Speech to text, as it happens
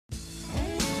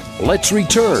Let's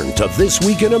return to This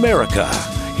Week in America.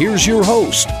 Here's your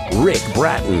host, Rick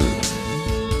Bratton.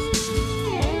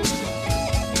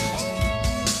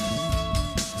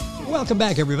 Welcome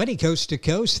back, everybody, coast to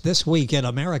coast, This Week in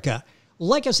America.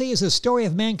 Legacy is a story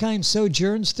of mankind's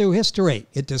sojourns through history.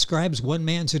 It describes one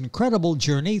man's incredible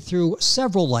journey through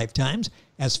several lifetimes,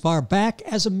 as far back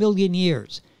as 1,000,000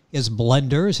 years. His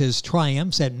blunders, his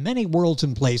triumphs, and many worlds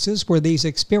and places where these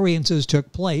experiences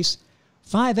took place.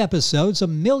 5 episodes, a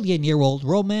 1,000,000-year-old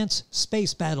romance,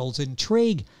 space battles,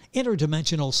 intrigue,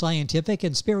 interdimensional scientific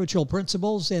and spiritual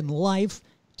principles in life,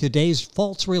 today's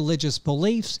false religious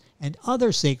beliefs, and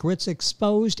other secrets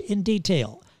exposed in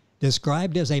detail.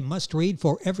 Described as a must-read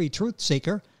for every truth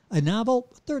seeker, a novel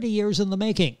 30 years in the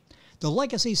making. The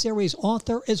Legacy series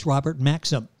author is Robert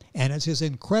Maxxim, and it's his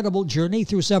incredible journey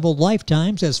through several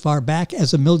lifetimes as far back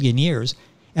as 1,000,000 years.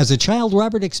 As a child,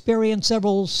 Robert experienced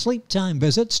several sleep-time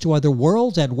visits to other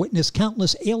worlds and witnessed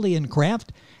countless alien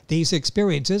craft. These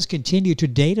experiences continue to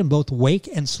date in both wake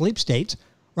and sleep states.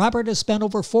 Robert has spent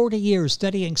over 40 years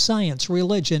studying science,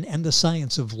 religion, and the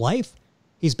science of life.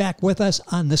 He's back with us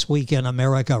on This Week in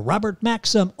America. Robert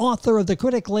Maxxim, author of the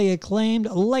critically acclaimed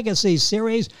Legacy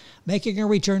series, making a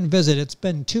return visit. It's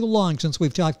been too long since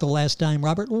we've talked the last time.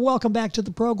 Robert, welcome back to the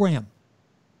program.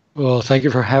 Well, thank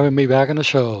you for having me back on the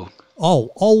show.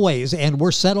 Oh, always. And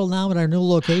we're settled now in our new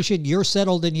location. You're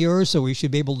settled in yours, so we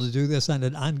should be able to do this on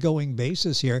an ongoing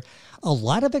basis here. A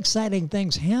lot of exciting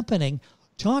things happening.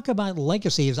 Talk about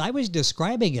Legacy. As I was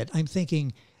describing it, I'm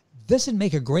thinking, this would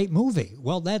make a great movie.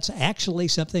 Well, that's actually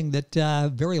something that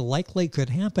very likely could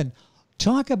happen.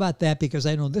 Talk about that, because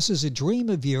I know this is a dream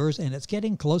of yours and it's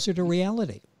getting closer to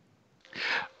reality.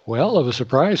 Well, I was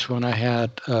surprised when I had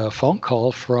a phone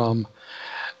call from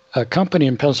a company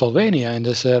in Pennsylvania, and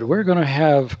they said, we're going to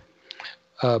have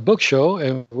a book show,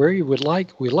 and we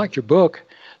like your book,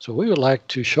 so we would like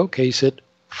to showcase it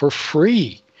for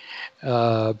free,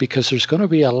 because there's going to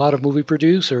be a lot of movie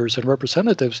producers and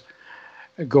representatives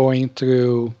going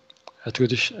through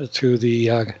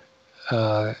the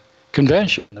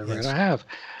convention that we're going to have.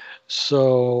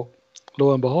 So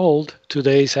lo and behold, 2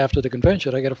 days after the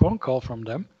convention, I get a phone call from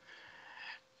them,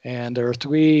 and there are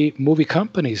 3 movie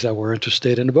companies that were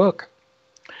interested in the book.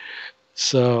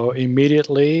 So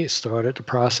immediately started the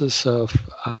process of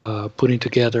putting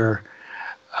together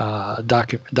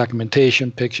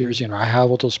documentation, pictures. I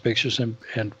have all those pictures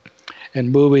and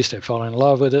movies. They fall in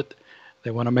love with it.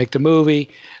 They want to make the movie.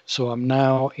 So I'm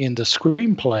now in the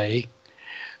screenplay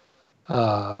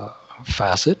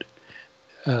facet.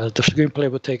 The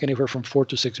screenplay would take anywhere from 4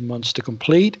 to 6 months to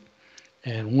complete.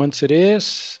 And once it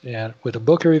is, and with a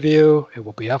book review, it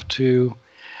will be up to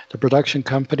the production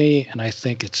company. And I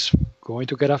think it's going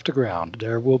to get off the ground.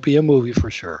 There will be a movie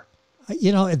for sure.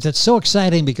 That's so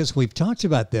exciting, because we've talked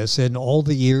about this in all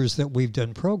the years that we've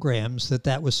done programs,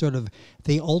 that was sort of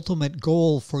the ultimate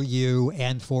goal for you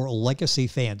and for Legacy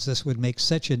fans. This would make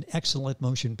such an excellent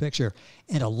motion picture.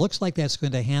 And it looks like that's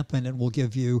going to happen, and we'll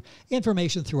give you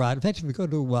information throughout. In fact, if you go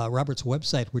to Robert's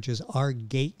website, which is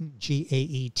rgaetan,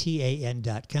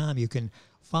 GAETAN.com, you can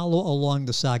follow along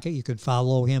the saga. You can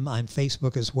follow him on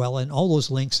Facebook as well, and all those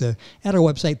links at our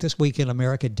website,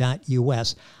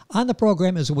 thisweekinamerica.us. On the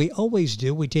program, as we always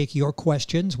do, we take your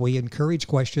questions. We encourage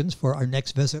questions for our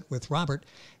next visit with Robert.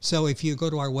 So if you go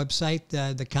to our website,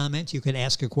 the comments, you can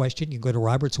ask a question. You can go to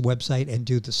Robert's website and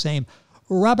do the same.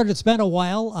 Robert, it's been a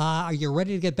while. Are you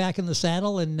ready to get back in the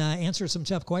saddle and answer some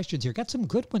tough questions here? Got some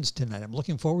good ones tonight. I'm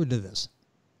looking forward to this.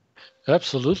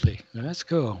 Absolutely. Let's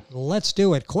go. Let's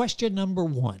do it. Question number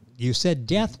 1. You said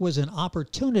death was an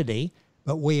opportunity,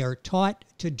 but we are taught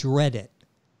to dread it.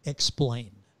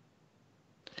 Explain.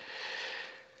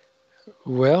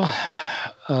 Well,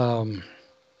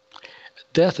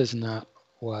 death is not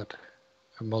what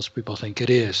most people think it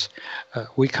is.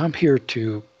 We come here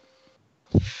to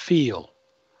feel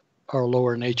our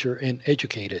lower nature and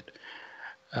educate it.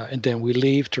 And then we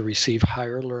leave to receive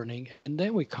higher learning, and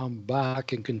then we come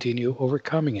back and continue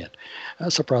overcoming it.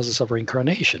 That's a process of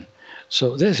reincarnation.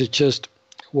 So this is just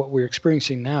what we're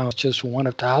experiencing now. It's just one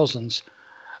of thousands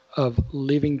of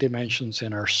living dimensions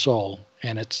in our soul,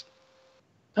 and it's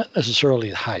not necessarily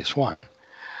the highest one.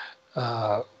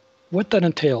 What that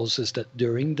entails is that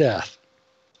during death,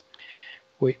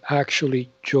 we actually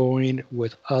join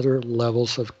with other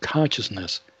levels of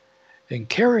consciousness and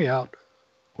carry out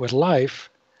with life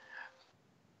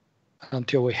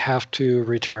until we have to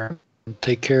return and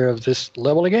take care of this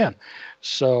level again.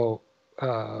 So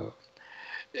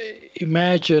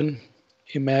imagine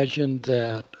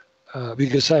that,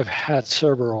 because I've had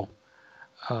several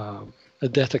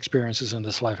death experiences in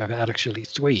this life. I've had actually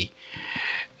 3.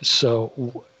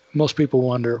 So most people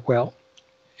wonder, well,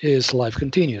 is life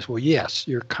continuous? Well, yes,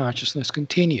 your consciousness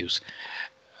continues.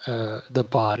 The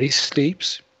body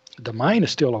sleeps. The mind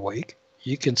is still awake.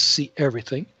 You can see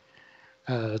everything.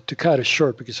 To cut it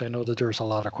short, because I know that there's a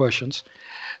lot of questions,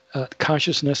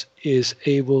 consciousness is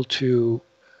able to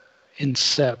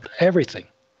incept everything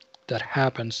that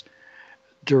happens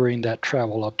during that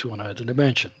travel up to another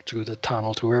dimension, through the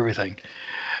tunnel, through everything.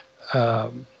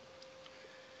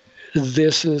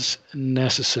 This is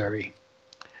necessary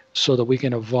so that we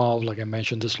can evolve, like I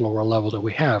mentioned, this lower level that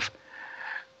we have.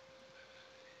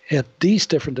 At these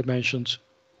different dimensions,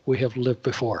 we have lived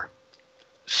before.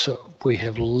 So we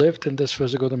have lived in this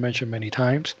physical dimension many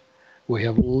times. We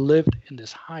have lived in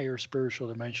this higher spiritual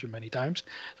dimension many times.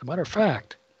 As a matter of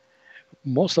fact,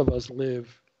 most of us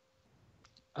live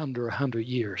under 100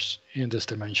 years in this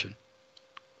dimension.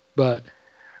 But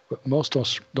what most of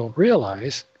us don't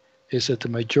realize is that the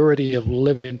majority of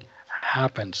living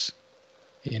happens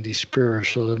in these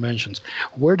spiritual dimensions.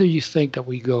 Where do you think that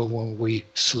we go when we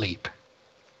sleep?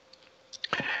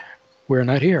 We're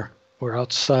not here. We're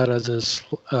outside of this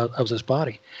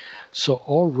body. So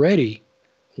already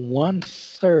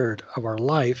 1/3 of our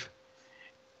life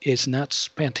is not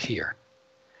spent here.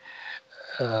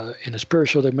 In a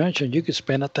spiritual dimension, you could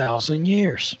spend 1,000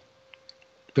 years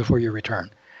before you return.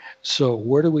 So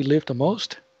where do we live the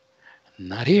most?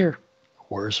 Not here.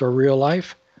 Where's our real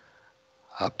life?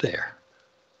 Up there.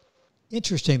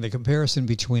 Interesting, the comparison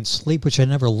between sleep, which I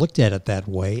never looked at it that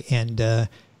way,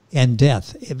 and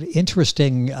death.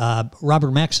 Interesting.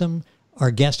 Robert Maxxim,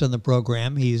 our guest on the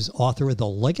program, he's author of the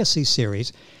Legacy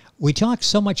series. We talk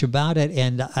so much about it,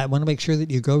 and I want to make sure that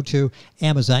you go to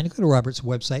Amazon, you go to Robert's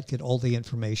website, get all the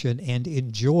information, and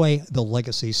enjoy the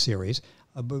Legacy series.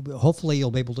 Hopefully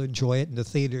you'll be able to enjoy it in the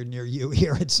theater near you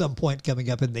here at some point coming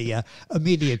up in the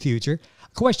immediate future.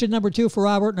 Question number 2 for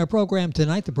Robert in our program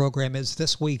tonight. The program is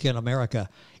This Week in America.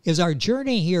 Is our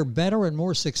journey here better and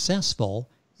more successful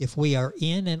if we are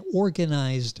in an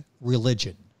organized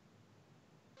religion?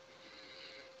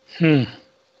 It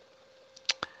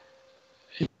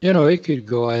could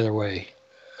go either way.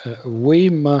 We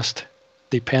must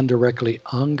depend directly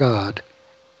on God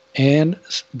and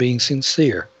being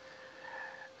sincere.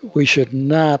 We should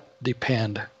not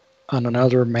depend on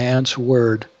another man's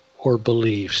word or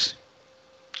beliefs.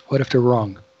 What if they're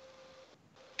wrong?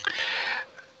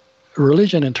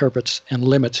 Religion interprets and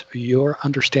limits your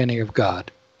understanding of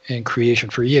God and creation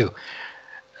for you.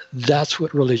 That's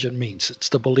what religion means. It's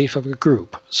the belief of a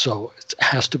group, so it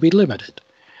has to be limited.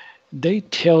 They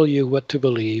tell you what to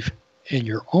believe, and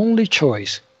your only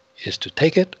choice is to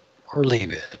take it or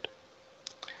leave it.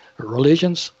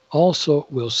 Religions also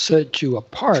will set you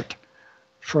apart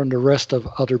from the rest of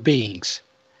other beings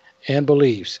and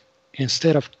beliefs,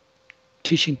 instead of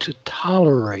teaching to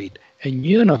tolerate and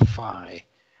unify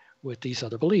with these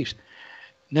other beliefs.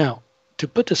 Now, to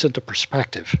put this into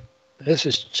perspective, this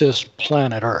is just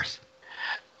planet Earth.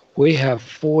 We have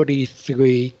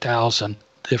 43,000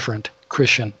 different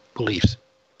Christian beliefs.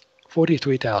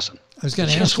 43,000. I was going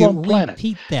to ask you to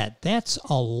repeat that. That's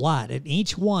a lot. And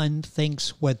each one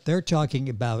thinks what they're talking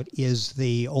about is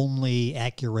the only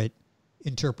accurate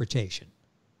interpretation.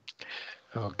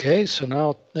 Okay, so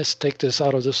now let's take this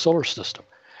out of the solar system.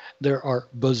 There are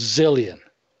bazillions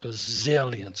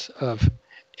of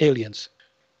aliens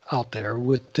out there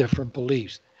with different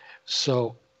beliefs.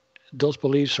 So those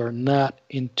beliefs are not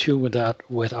in tune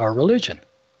with our religion,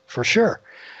 for sure.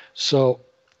 So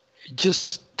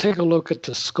just take a look at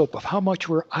the scope of how much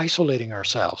we're isolating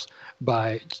ourselves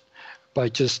by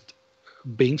just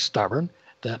being stubborn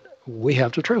that we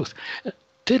have the truth.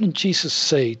 Didn't Jesus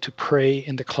say to pray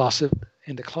in the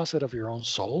closet of your own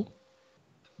soul?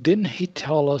 Didn't he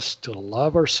tell us to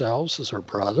love ourselves as our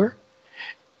brother?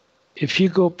 If you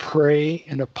go pray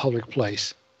in a public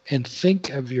place and think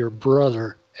of your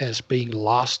brother as being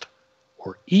lost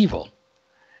or evil,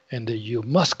 and that you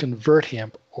must convert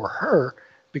him or her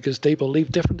because they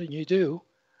believe different than you do,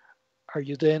 are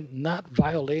you then not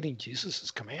violating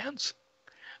Jesus' commands?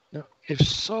 Now, if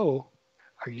so,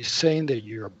 are you saying that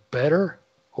you're better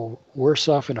or worse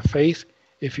off in a faith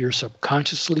if you're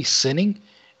subconsciously sinning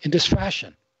in this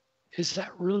fashion? Is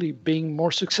that really being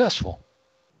more successful?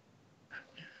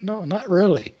 No, not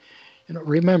really.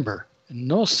 Remember,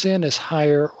 no sin is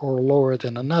higher or lower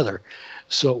than another.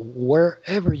 So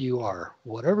wherever you are,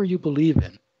 whatever you believe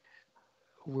in,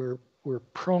 we're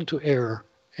prone to error,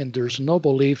 and there's no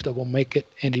belief that will make it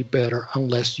any better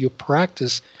unless you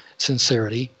practice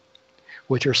sincerity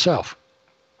with yourself.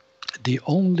 The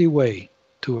only way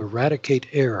to eradicate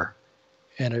error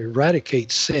and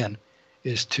eradicate sin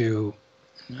is to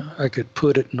I could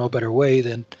put it no better way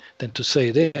than to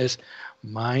say this: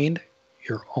 mind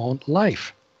your own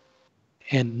life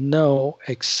and know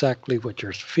exactly what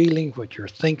you're feeling, what you're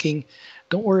thinking.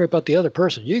 Don't worry about the other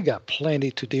person. You got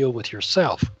plenty to deal with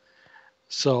yourself.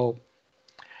 So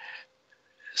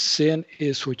sin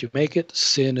is what you make it.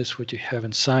 Sin is what you have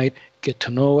inside. Get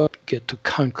to know it. Get to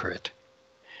conquer it.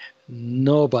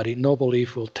 Nobody, no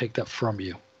belief will take that from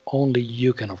you. Only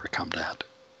you can overcome that.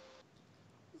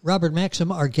 Robert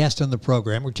Maxxim, our guest on the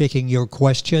program. We're taking your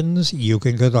questions. You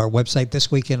can go to our website,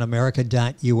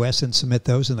 thisweekinamerica.us, and submit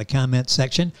those in the comments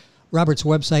section. Robert's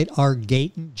website,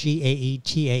 rgaetan,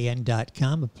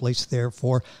 GAETAN.com, a place there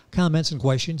for comments and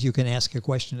questions. You can ask a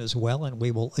question as well, and we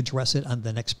will address it on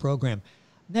the next program.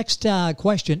 Next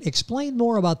question, explain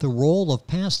more about the role of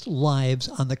past lives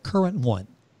on the current one.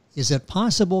 Is it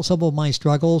possible some of my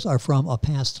struggles are from a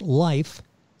past life?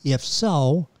 If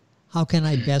so, how can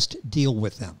I best deal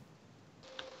with them?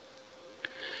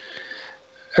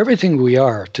 Everything we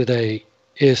are today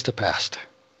is the past.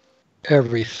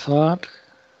 Every thought,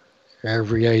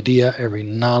 every idea, every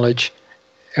knowledge,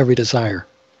 every desire.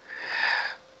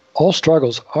 All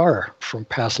struggles are from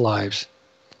past lives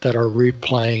that are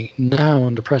replaying now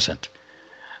in the present.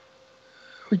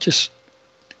 We just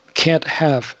can't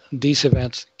have these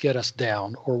events get us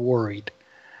down or worried.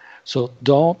 So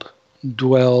don't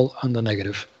dwell on the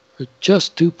negative.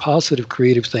 Just do positive,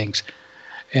 creative things.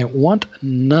 And want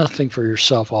nothing for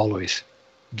yourself always.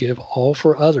 Give all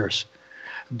for others.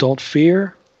 Don't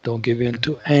fear. Don't give in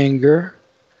to anger,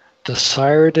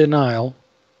 desire, denial,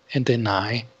 and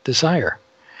deny desire.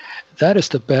 That is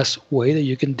the best way that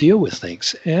you can deal with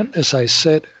things. And as I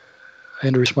said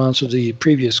in response to the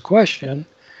previous question,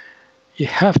 you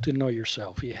have to know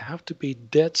yourself. You have to be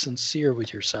dead sincere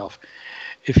with yourself.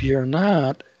 If you're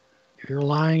not, you're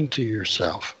lying to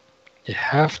yourself. You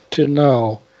have to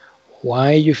know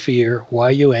why you fear,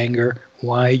 why you anger,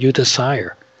 why you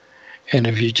desire. And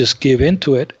if you just give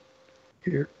into it,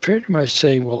 you're pretty much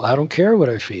saying, well, I don't care what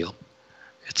I feel.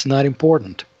 It's not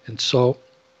important. And so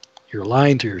you're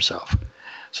lying to yourself.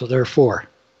 So therefore,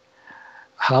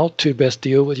 how to best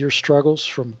deal with your struggles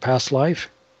from past life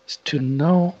is to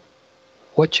know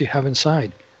what you have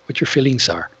inside, what your feelings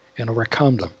are, and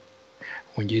overcome them.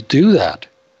 When you do that,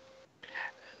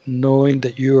 knowing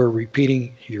that you are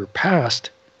repeating your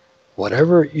past,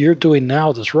 whatever you're doing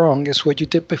now that's wrong is what you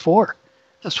did before.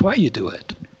 That's why you do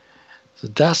it. So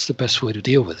that's the best way to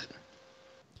deal with it.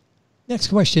 Next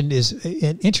question is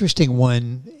an interesting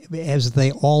one, as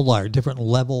they all are, different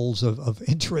levels of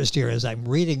interest here. As I'm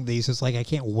reading these, it's like I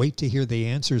can't wait to hear the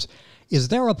answers. Is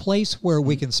there a place where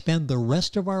we can spend the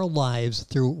rest of our lives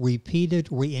through repeated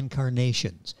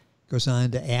reincarnations? Goes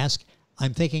on to ask,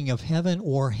 I'm thinking of heaven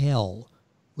or hell.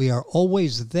 We are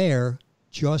always there,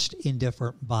 just in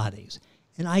different bodies.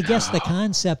 And I guess the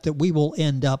concept that we will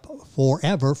end up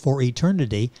forever, for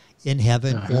eternity, in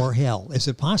heaven or hell. Is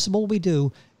it possible we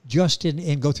do, just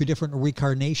and go through different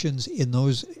reincarnations in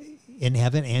those in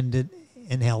heaven and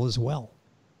in hell as well?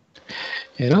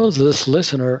 You know, this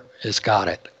listener has got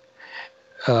it.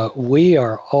 We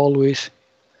are always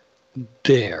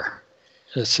there,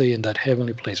 let's say, in that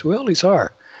heavenly place. We always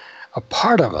are. A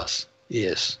part of us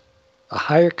is. A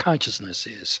higher consciousness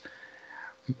is.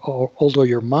 Although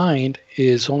your mind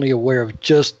is only aware of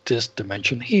just this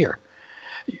dimension here.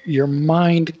 Your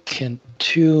mind can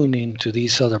tune into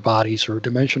these other bodies or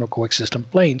dimensional coexistent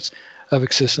planes of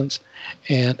existence.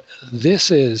 And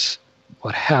this is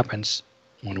what happens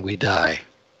when we die.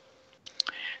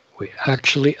 We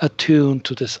actually attune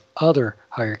to this other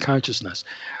higher consciousness.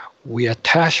 We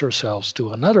attach ourselves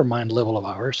to another mind level of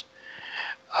ours.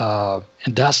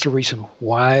 And that's the reason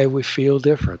why we feel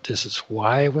different. This is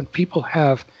why when people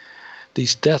have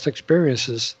these death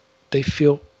experiences, they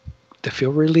feel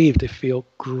relieved, they feel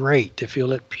great, they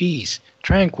feel at peace,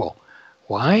 tranquil.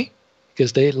 Why?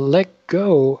 Because they let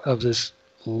go of this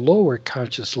lower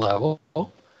conscious level,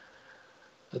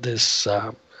 this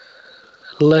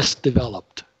less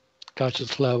developed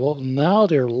conscious level. Now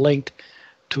they're linked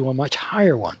to a much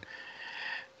higher one.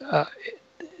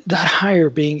 That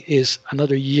higher being is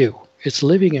another you. It's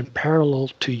living in parallel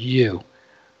to you,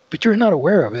 but you're not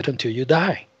aware of it until you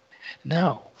die.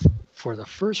 Now, for the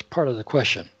first part of the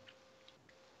question,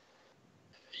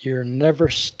 you're never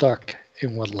stuck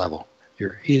in one level.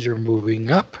 You're either moving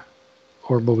up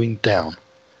or moving down.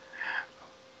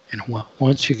 And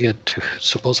once you get to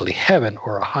supposedly heaven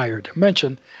or a higher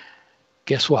dimension,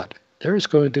 guess what? There is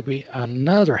going to be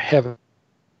another heaven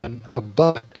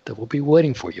above it that will be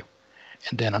waiting for you.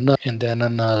 And then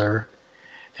another,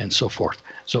 and so forth.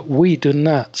 So we do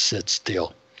not sit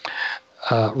still.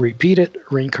 Repeated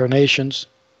reincarnations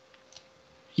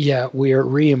yeah, we are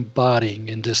re-embodying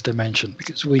in this dimension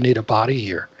because we need a body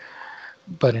here.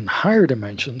 But in higher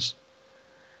dimensions,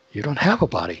 you don't have a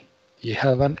body. You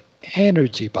have an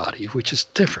energy body, which is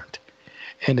different.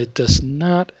 And it does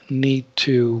not need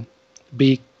to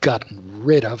be gotten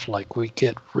rid of like we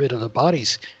get rid of the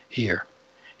bodies here.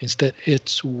 Instead,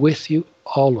 it's with you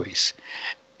always.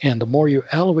 And the more you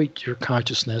elevate your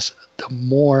consciousness, the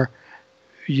more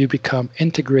you become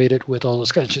integrated with all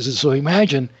those consciousnesses. So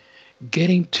imagine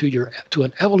getting to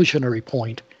an evolutionary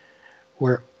point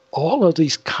where all of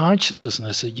these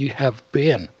consciousnesses that you have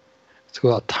been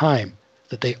throughout time,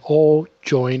 that they all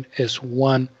join as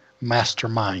one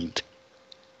mastermind.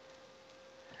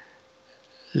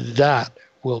 That's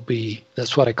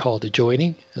what I call the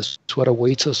joining. That's what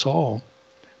awaits us all.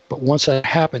 But once that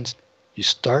happens, you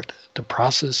start the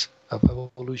process of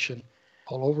evolution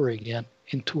all over again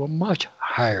into a much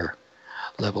higher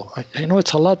level. I know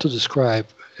it's a lot to describe,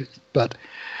 but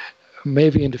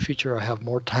maybe in the future I have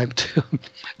more time to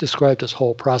describe this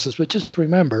whole process. But just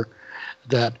remember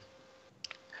that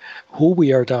who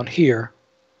we are down here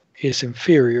is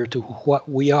inferior to what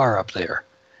we are up there.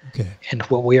 Okay. And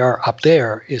what we are up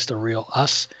there is the real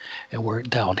us. And we're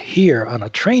down here on a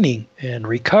training and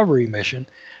recovery mission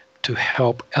to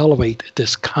help elevate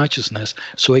this consciousness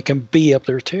so it can be up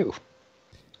there too.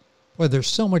 Well, there's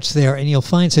so much there, and you'll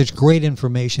find such great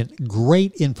information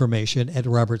at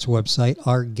Robert's website,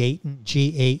 rgaetan,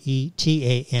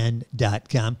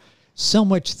 GAETAN.com. So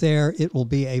much there, it will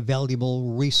be a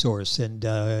valuable resource. And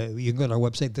you can go to our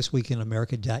website,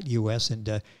 thisweekinamerica.us,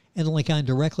 and link on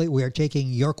directly. We are taking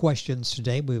your questions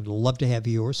today. We would love to have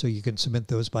yours, so you can submit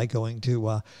those by going to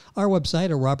our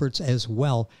website or Robert's as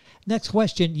well. Next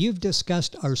question, you've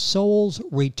discussed our souls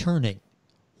returning.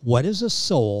 What is a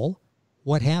soul?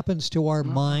 What happens to our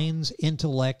minds,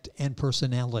 intellect, and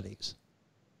personalities?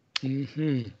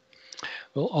 Mm-hmm.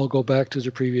 Well, I'll go back to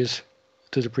the previous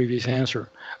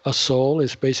answer. A soul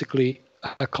is basically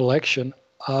a collection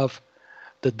of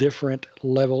the different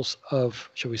levels of,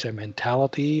 shall we say,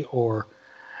 mentality or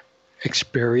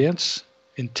experience,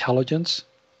 intelligence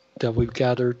that we've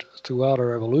gathered throughout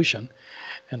our evolution.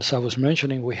 And as I was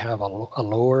mentioning, we have a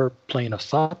lower plane of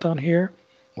thought down here.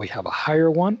 We have a higher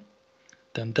one.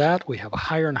 Than that, we have a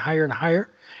higher and higher and higher.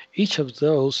 Each of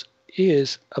those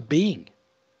is a being.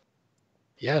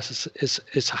 Yes,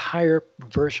 it's a higher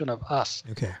version of us.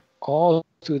 Okay. All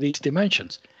through these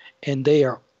dimensions. And they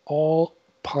are all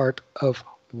part of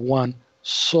one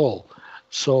soul.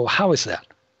 So how is that?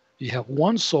 You have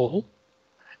one soul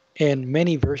and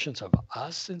many versions of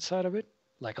us inside of it,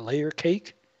 like a layer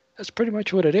cake. That's pretty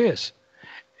much what it is.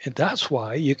 And that's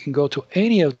why you can go to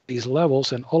any of these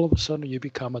levels and all of a sudden you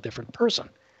become a different person.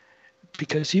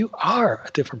 Because you are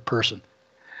a different person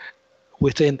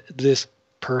within this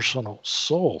personal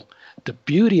soul. The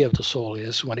beauty of the soul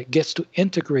is when it gets to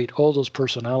integrate all those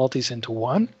personalities into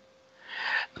one,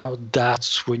 now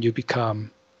that's when you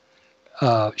become,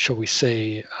 shall we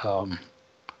say,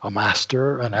 a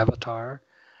master, an avatar,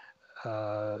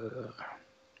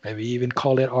 maybe even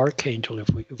call it archangel if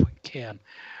we can.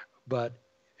 But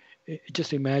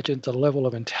just imagine the level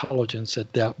of intelligence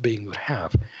that being would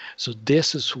have. So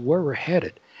this is where we're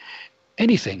headed.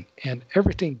 Anything and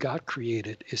everything God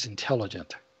created is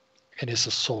intelligent and is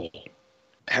a soul.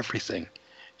 Everything,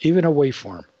 even a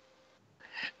waveform,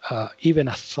 even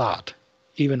a thought,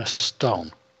 even a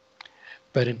stone.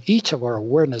 But in each of our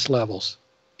awareness levels,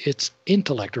 its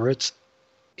intellect or its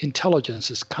intelligence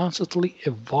is constantly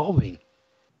evolving.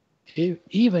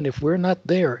 Even if we're not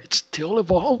there, it's still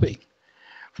evolving.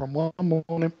 From one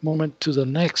moment to the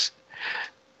next,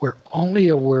 we're only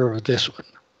aware of this one.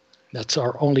 That's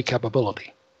our only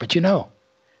capability. But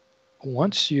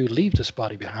once you leave this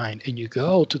body behind and you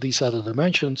go to these other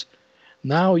dimensions,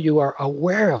 now you are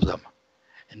aware of them.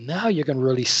 And now you can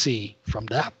really see from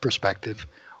that perspective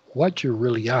what you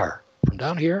really are. From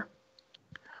down here,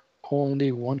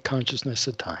 only one consciousness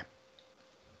at a time.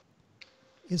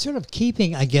 In sort of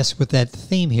keeping, I guess, with that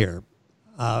theme here,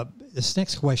 this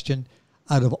next question,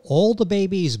 out of all the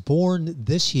babies born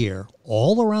this year,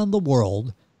 all around the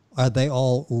world, are they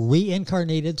all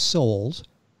reincarnated souls?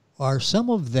 Are some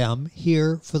of them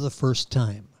here for the first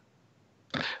time?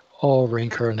 All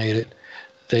reincarnated.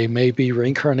 They may be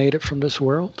reincarnated from this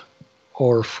world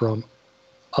or from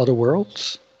other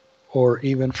worlds or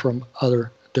even from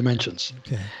other dimensions.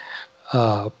 Okay.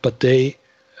 But they,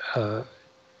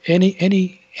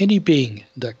 any being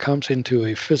that comes into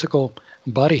a physical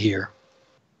body here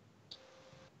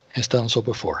has done so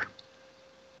before.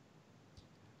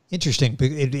 Interesting.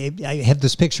 I have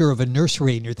this picture of a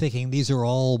nursery, and you're thinking these are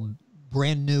all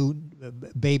brand new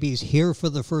babies here for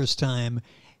the first time.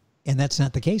 And that's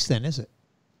not the case then, is it?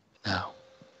 No,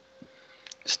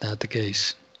 it's not the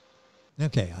case.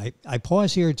 Okay, I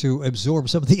pause here to absorb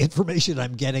some of the information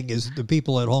I'm getting, as the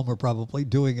people at home are probably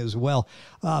doing as well.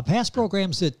 Past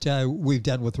programs that we've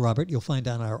done with Robert, you'll find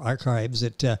on our archives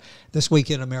at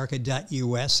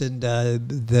thisweekinamerica.us, and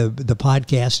the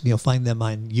podcast, and you'll find them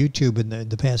on YouTube and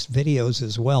the past videos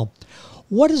as well.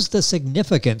 What is the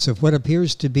significance of what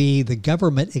appears to be the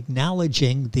government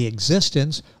acknowledging the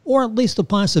existence, or at least the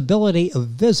possibility, of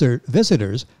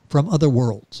visitors from other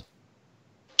worlds?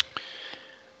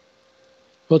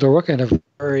 Well, they're working a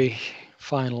very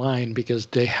fine line, because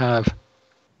they have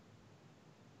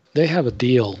a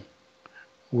deal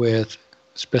with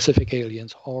specific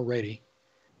aliens already,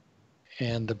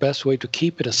 and the best way to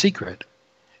keep it a secret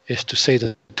is to say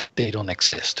that they don't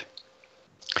exist.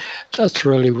 That's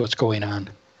really what's going on.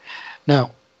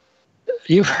 Now,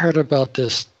 you've heard about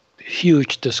this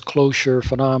huge disclosure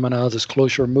phenomena,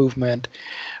 disclosure movement,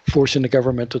 forcing the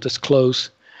government to disclose.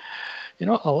 You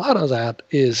know, a lot of that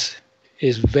is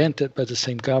vented by the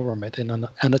same government in an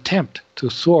attempt to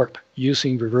thwart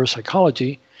using reverse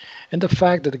psychology, and the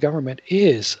fact that the government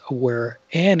is aware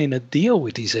and in a deal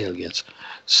with these aliens.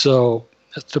 So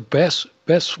that's the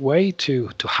best way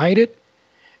to hide it,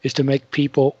 is to make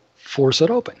people force it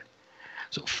open.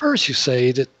 So first you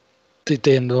say that they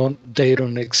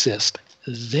don't exist.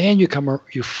 Then you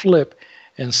flip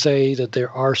and say that there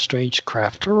are strange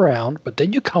craft around, but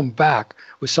then you come back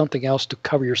with something else to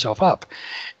cover yourself up.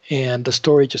 And the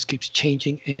story just keeps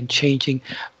changing and changing.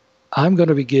 I'm going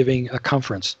to be giving a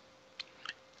conference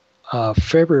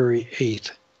February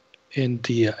 8th in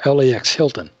the LAX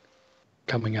Hilton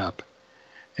coming up.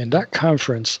 And that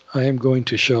conference, I am going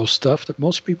to show stuff that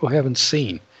most people haven't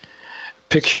seen.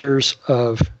 Pictures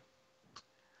of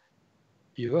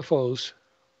UFOs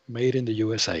made in the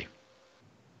USA.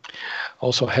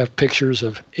 Also have pictures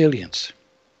of aliens.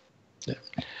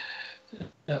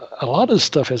 A lot of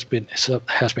stuff has been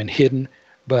hidden,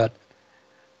 but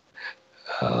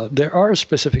there are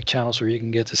specific channels where you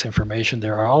can get this information.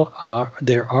 There are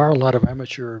a lot of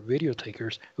amateur video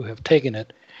takers who have taken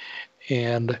it,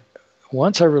 and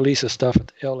once I release the stuff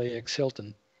at LAX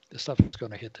Hilton, the stuff is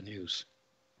going to hit the news.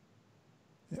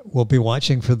 We'll be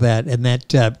watching for that, and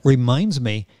that reminds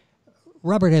me,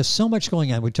 Robert has so much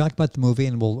going on. We talked about the movie,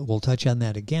 and we'll touch on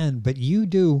that again, but you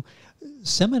do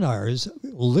seminars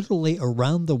literally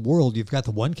around the world. You've got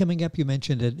the one coming up you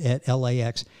mentioned at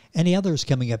LAX. Any others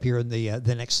coming up here in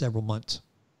the next several months?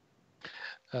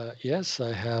 Yes,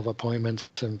 I have appointments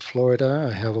in Florida.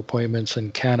 I have appointments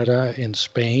in Canada, in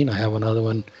Spain. I have another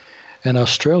one in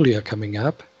Australia coming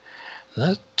up.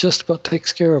 That just about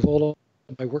takes care of all of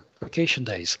my work vacation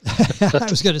days. I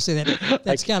was going to say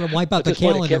that's got to wipe out the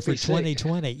calendar for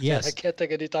 2020. Yes. I can't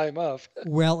take any time off.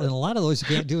 Well, and a lot of those you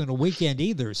can't do in a weekend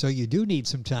either. So you do need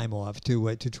some time off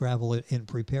to travel and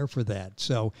prepare for that.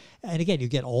 So, and again, you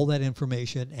get all that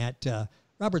information at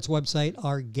Robert's website,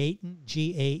 rgaetan,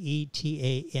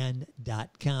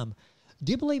 GAETAN.com.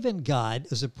 Do you believe in God,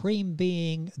 a supreme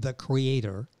being, the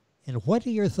creator? And what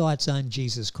are your thoughts on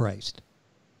Jesus Christ?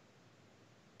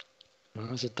 That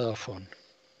was a tough one.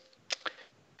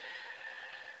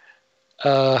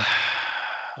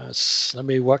 Let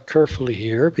me walk carefully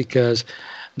here, because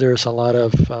there's a lot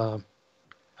of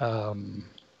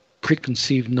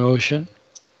preconceived notion,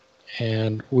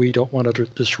 and we don't want to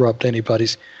disrupt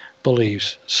anybody's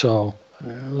beliefs. So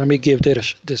let me give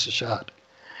this a shot.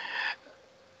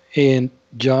 In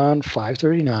John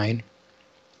 5:39,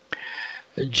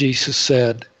 Jesus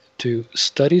said to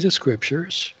study the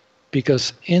scriptures,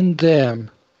 because in them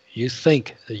you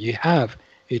think that you have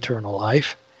eternal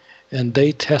life, and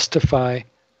they testify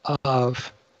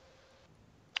of,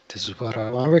 this is what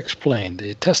I want to explain,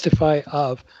 they testify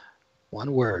of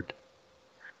one word,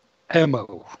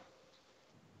 emo.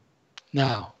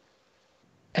 Now,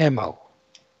 emo,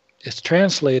 it's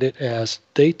translated as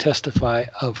they testify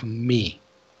of me.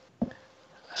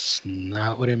 That's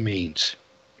not what it means.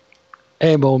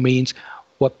 Emo means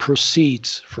what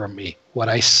proceeds from me, what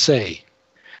I say.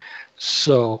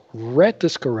 So, read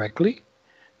this correctly.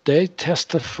 They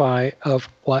testify of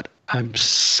what I'm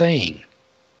saying.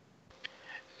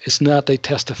 It's not they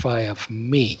testify of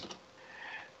me.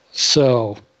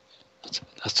 So,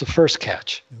 that's the first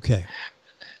catch. Okay.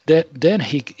 Then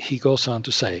he goes on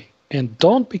to say, and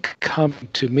don't be coming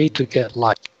to me to get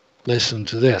life. Listen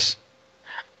to this.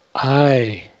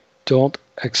 I don't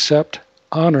accept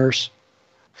honors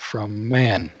from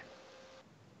man.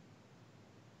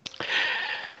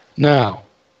 Now,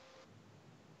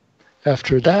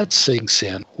 after that sinks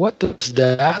in, what does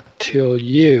that tell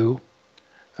you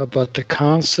about the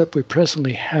concept we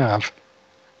presently have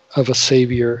of a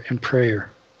Savior in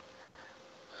prayer?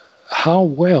 How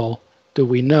well do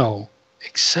we know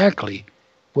exactly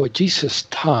what Jesus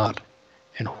taught,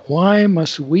 and why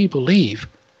must we believe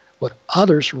what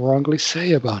others wrongly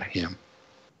say about him?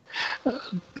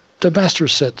 The Master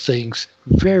said things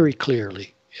very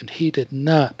clearly, and he did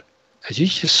not, as you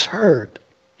just heard,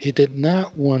 he did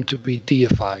not want to be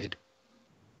deified.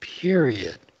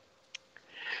 Period.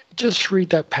 Just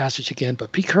read that passage again,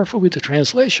 but be careful with the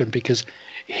translation, because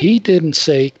he didn't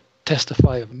say,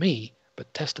 testify of me,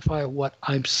 but testify of what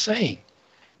I'm saying.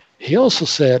 He also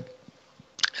said,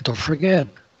 don't forget,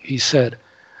 he said,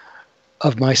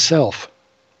 of myself,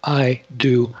 I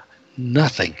do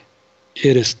nothing.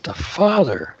 It is the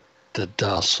Father that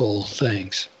does all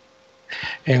things.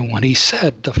 And when he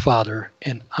said the Father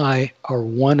and I are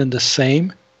one and the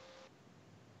same,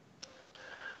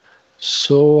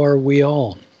 so are we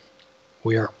all.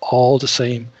 We are all the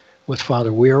same with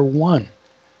Father. We are one.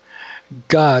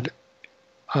 God,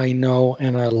 I know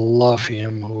and I love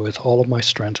him with all of my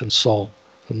strength and soul,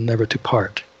 never to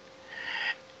part.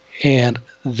 And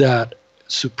that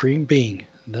supreme being,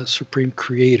 that supreme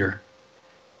creator,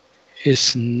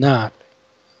 is not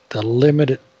the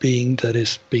limited being that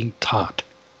is being taught.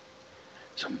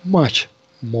 It's much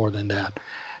more than that.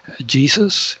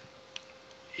 Jesus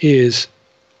is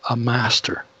a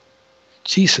master.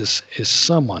 Jesus is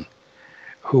someone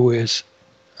who is,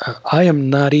 I am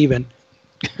not even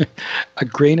a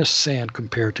grain of sand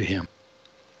compared to him.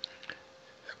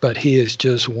 But he is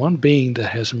just one being that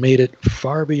has made it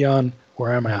far beyond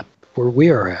where I'm at, where we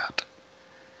are at.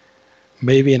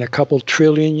 Maybe in a couple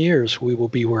trillion years we will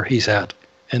be where he's at.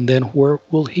 And then where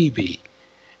will he be?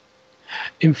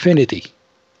 Infinity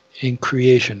in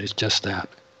creation is just that.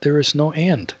 There is no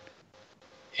end.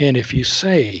 And if you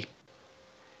say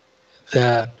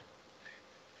that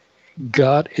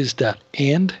God is that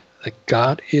end, that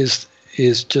God is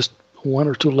just one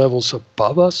or two levels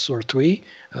above us, or three,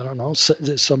 I don't know.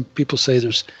 Some people say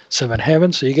there's 7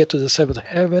 heavens, so you get to the 7th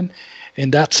heaven,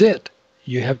 and that's it.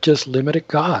 You have just limited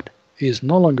God. He is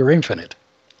no longer infinite.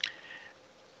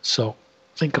 So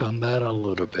think on that a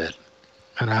little bit,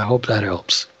 and I hope that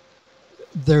helps.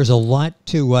 There's a lot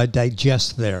to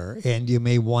digest there, and you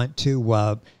may want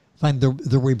to find the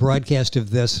rebroadcast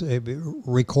of this,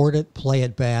 record it, play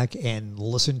it back, and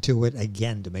listen to it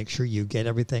again to make sure you get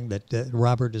everything that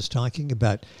Robert is talking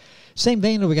about. Same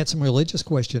vein, we got some religious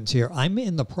questions here. I'm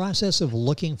in the process of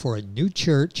looking for a new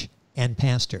church and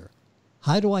pastor.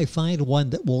 How do I find one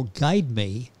that will guide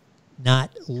me,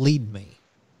 not lead me?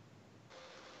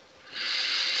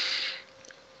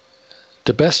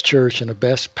 The best church and the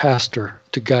best pastor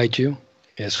to guide you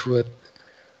is what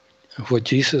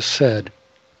Jesus said.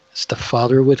 It's the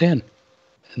Father within,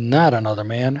 not another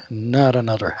man, not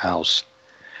another house.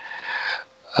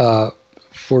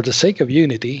 For the sake of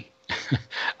unity,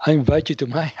 I invite you to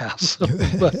my house.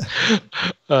 But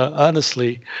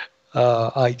honestly,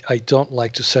 I don't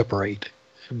like to separate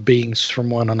beings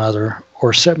from one another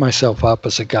or set myself up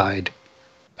as a guide.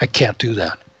 I can't do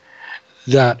that.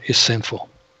 That is sinful.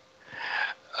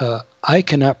 I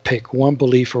cannot pick one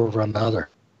belief over another.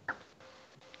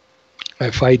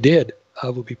 If I did, I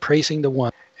would be praising the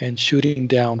one and shooting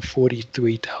down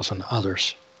 43,000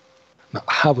 others. Now,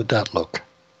 how would that look?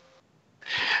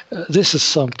 This is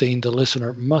something the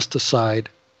listener must decide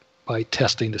by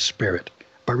testing the spirit.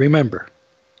 But remember,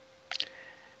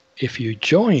 if you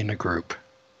join a group,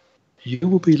 you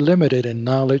will be limited in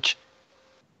knowledge,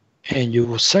 and you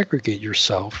will segregate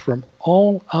yourself from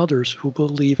all others who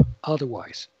believe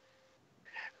otherwise.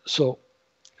 So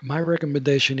my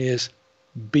recommendation is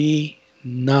be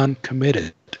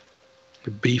non-committed,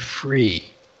 be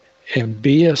free, and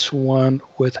be as one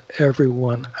with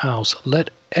everyone else.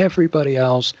 Let everybody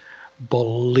else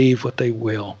believe what they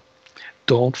will.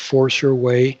 Don't force your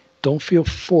way. Don't feel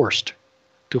forced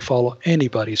to follow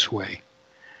anybody's way.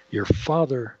 Your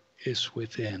Father is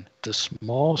within. The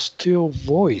small, still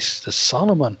voice that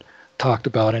Solomon talked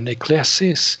about in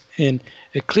Ecclesiastes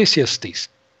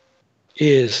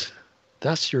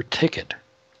that's your ticket.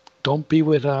 Don't be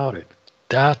without it.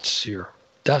 That's your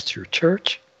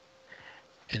church,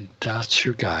 and that's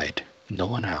your guide. No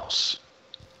one else.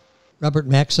 Robert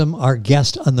Maxxim, our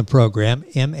guest on the program,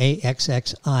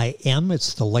 Maxxim.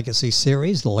 It's the Legacy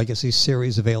Series. The Legacy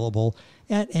Series available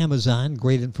at Amazon.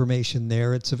 Great information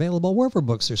there. It's available wherever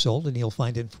books are sold, and you'll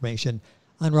find information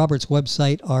on Robert's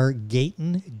website,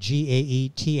 rgaetan,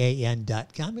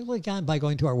 GAETAN.com. You click on by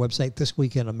going to our website,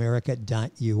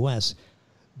 thisweekinamerica.us.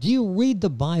 Do you read the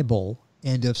Bible,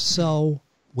 and if so,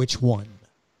 which one?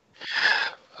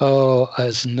 Oh,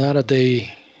 it's not a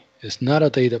day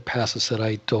that passes that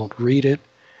I don't read it.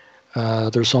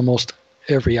 There's almost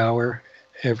every hour,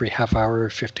 every half hour,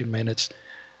 15 minutes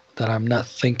that I'm not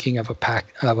thinking of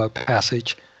a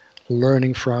passage,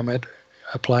 learning from it,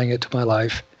 applying it to my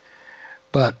life.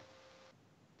 But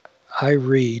I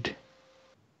read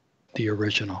the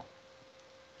original.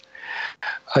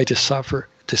 I decipher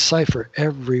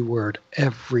every word,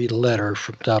 every letter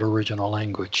from that original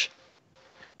language.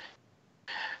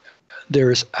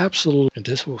 There is absolutely, and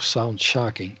this will sound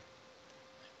shocking,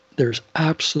 there's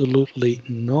absolutely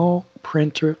no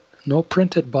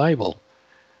printed Bible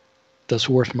that's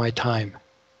worth my time.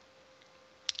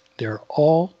 They're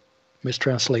all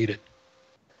mistranslated.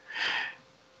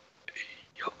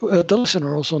 The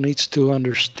listener also needs to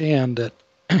understand that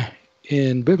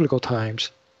in biblical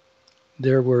times,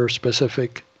 there were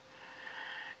specific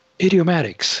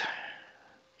idiomatics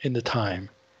in the time.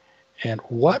 And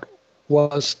what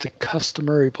was the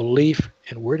customary belief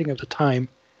and wording of the time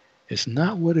is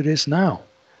not what it is now.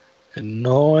 And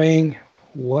knowing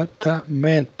what that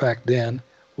meant back then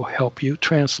will help you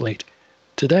translate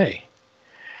today.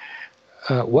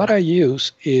 What I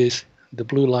use is the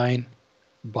Blue Line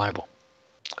Bible.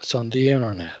 It's on the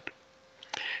internet.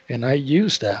 And I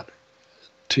use that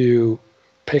to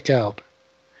pick out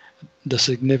the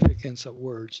significance of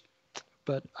words,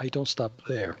 but I don't stop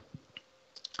there.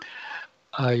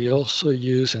 I also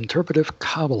use interpretive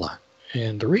Kabbalah.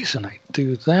 And the reason I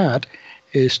do that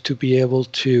is to be able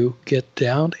to get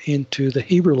down into the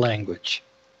Hebrew language,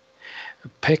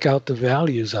 pick out the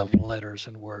values of letters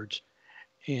and words.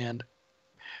 And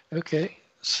okay,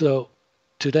 so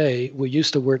today we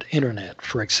use the word internet,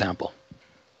 for example.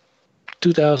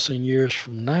 2,000 years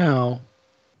from now,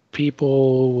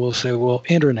 people will say, well,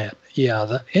 internet. Yeah,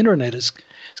 the internet is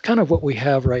kind of what we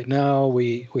have right now.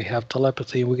 We have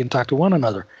telepathy. We can talk to one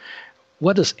another.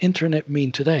 What does internet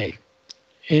mean today?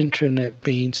 Internet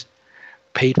means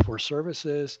paid for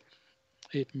services.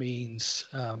 It means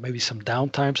maybe some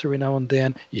downtimes every now and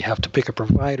then. You have to pick a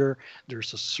provider.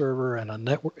 There's a server and a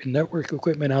network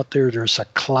equipment out there. There's a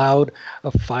cloud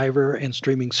of fiber and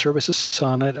streaming services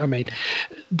on it. I mean,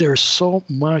 there's so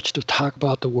much to talk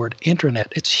about the word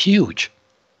internet. It's huge.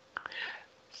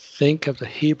 Think of the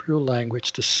Hebrew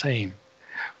language the same.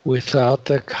 Without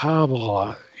the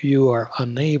Kabbalah, you are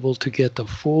unable to get the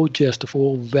full gist, the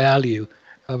full value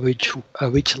of each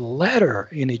letter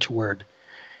in each word.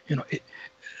 You know,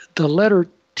 the letter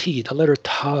T, the letter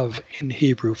Tav in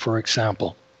Hebrew, for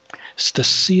example, it's the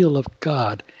seal of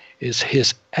God, is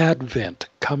His advent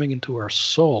coming into our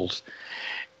souls.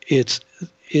 It's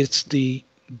the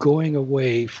going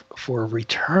away for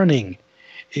returning.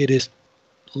 It is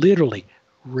literally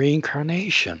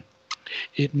reincarnation.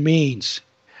 It means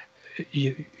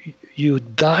you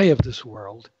die of this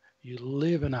world. You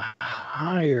live in a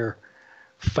higher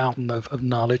fountain of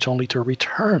knowledge, only to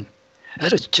return.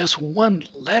 That is just one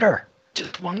letter.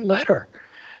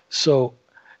 So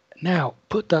now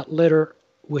put that letter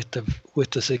with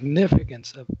the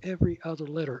significance of every other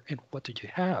letter, and what do you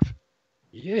have?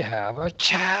 You have a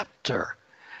chapter.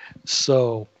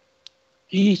 So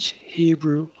each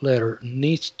Hebrew letter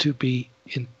needs to be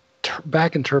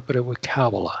back interpreted with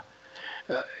Kabbalah.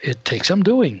 It takes some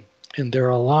doing, and there are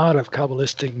a lot of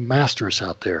Kabbalistic masters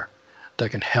out there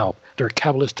that can help. There are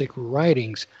Kabbalistic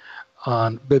writings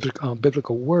on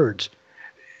biblical words.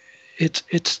 It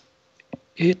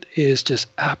is just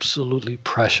absolutely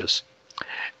precious.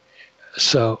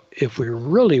 So if we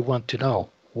really want to know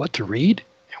what to read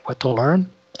and what to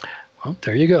learn, well,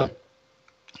 there you go.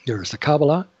 There's the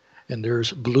Kabbalah, and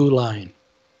there's Blue Line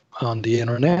on the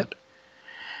internet.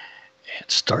 And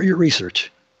start your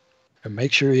research, and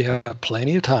make sure you have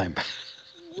plenty of time.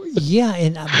 Yeah,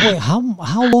 and boy,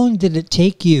 how long did it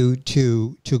take you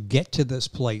to get to this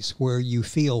place where you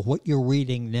feel what you're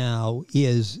reading now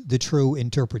is the true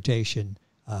interpretation,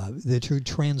 the true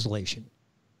translation?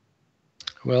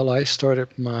 Well, I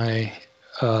started my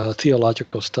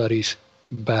theological studies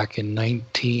back in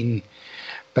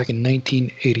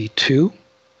 1982.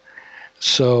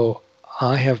 So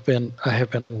I have been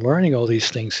learning all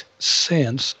these things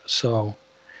since. So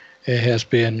it has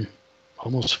been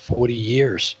almost 40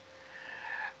 years.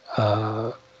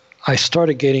 I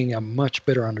started getting a much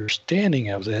better understanding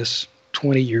of this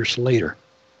 20 years later.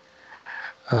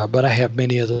 But I have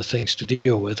many other things to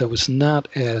deal with. I was not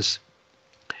as,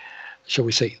 shall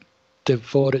we say,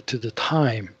 devoted to the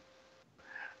time.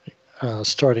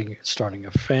 Starting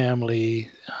a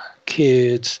family,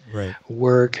 kids, right,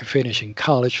 work, finishing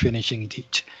college, finishing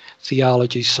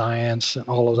theology, science, and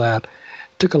all of that. It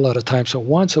took a lot of time. So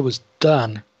once I was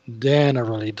done, then I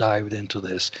really dived into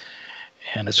this.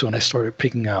 And that's when I started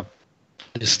picking up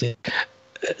this thing.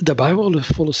 The Bible is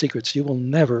full of secrets. You will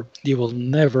never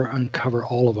uncover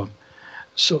all of them.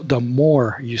 So the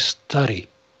more you study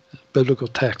biblical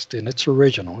text in its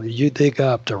original, you dig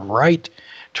up the right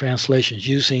translations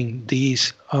using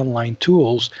these online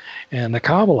tools and the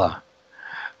Kabbalah.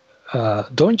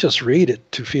 Don't just read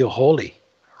it to feel holy.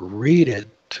 Read it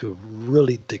to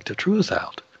really dig the truth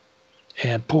out.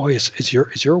 And boy, is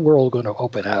your world going to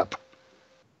open up.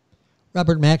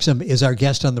 Robert Maxxim is our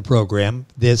guest on the program.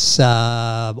 This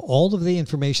all of the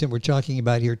information we're talking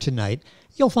about here tonight,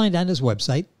 you'll find on his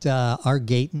website,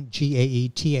 rgaetan,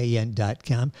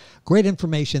 GAETAN.com. Great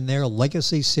information there,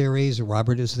 Legacy Series.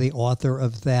 Robert is the author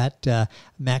of that.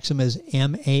 Maxxim is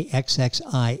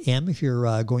Maxxim, if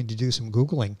you're going to do some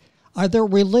Googling. Are there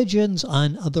religions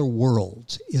on other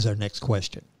worlds, is our next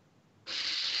question.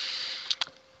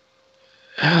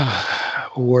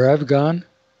 Where I've gone,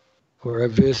 where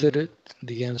I've visited,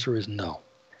 the answer is no.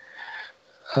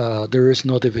 There is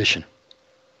no division.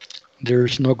 There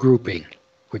is no grouping,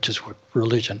 which is what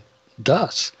religion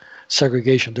does.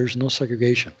 Segregation, there's no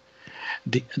segregation.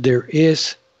 There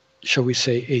is, shall we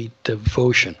say, a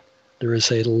devotion. There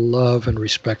is a love and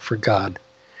respect for God.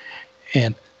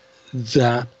 And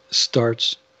that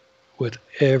starts with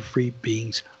every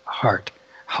being's heart.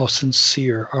 How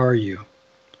sincere are you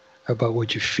about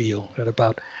what you feel and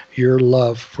about your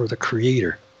love for the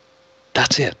Creator?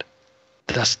 That's it.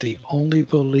 That's the only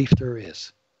belief there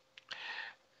is.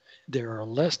 There are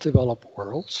less developed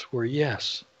worlds where,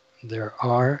 yes, there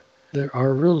are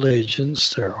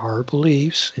religions, there are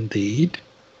beliefs, indeed,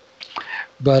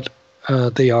 but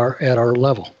they are at our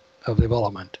level of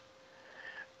development.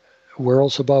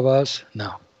 Worlds above us,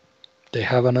 no. They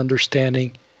have an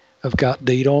understanding of God.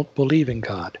 They don't believe in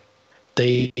God.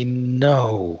 They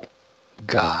know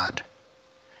God,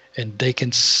 and they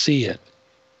can see it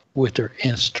with their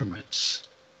instruments,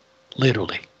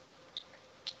 literally.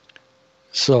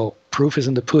 So proof is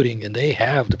in the pudding, and they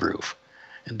have the proof,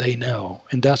 and they know,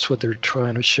 and that's what they're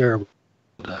trying to share with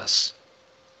us.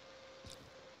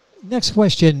 Next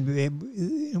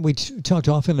question. We talked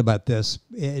often about this.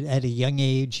 At a young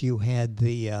age, you had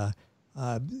the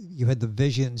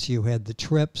visions, you had the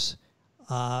trips.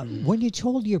 When you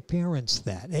told your parents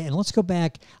that, and let's go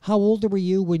back, how old were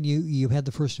you when you had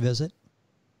the first visit?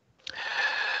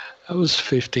 I was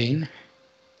 15.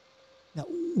 Now,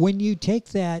 when you take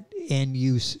that and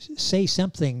you say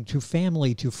something to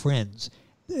family, to friends,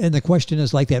 and the question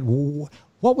is like that,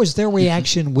 what was their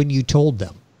reaction when you told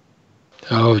them?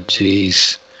 Oh,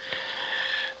 geez.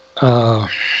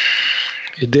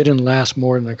 It didn't last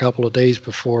more than a couple of days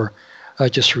before I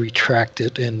just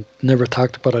retracted and never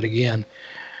talked about it again.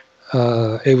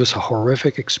 It was a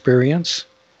horrific experience.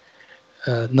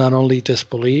 Not only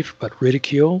disbelief, but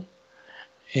ridicule.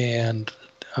 And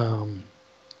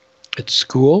at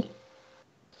school,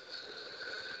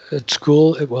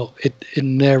 it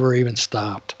never even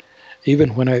stopped.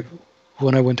 Even when I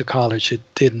went to college, it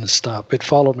didn't stop. It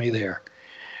followed me there.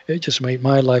 It just made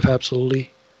my life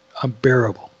absolutely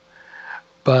unbearable.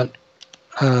 But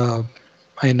I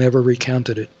never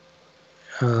recounted it.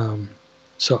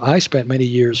 So I spent many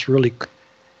years really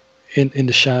in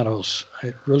the shadows.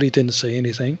 I really didn't say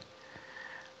anything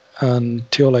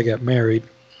until I got married.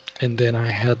 And then I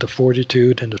had the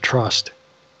fortitude and the trust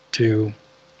to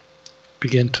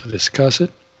begin to discuss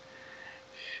it.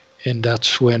 And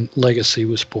that's when Legacy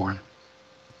was born.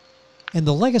 And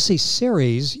the Legacy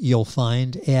series you'll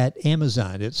find at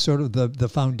Amazon. It's sort of the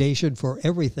foundation for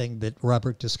everything that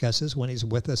Robert discusses when he's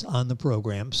with us on the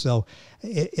program. So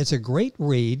it's a great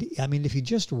read. I mean, if you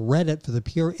just read it for the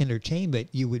pure entertainment,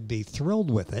 you would be thrilled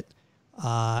with it.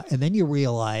 And then you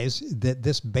realize that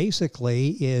this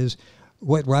basically is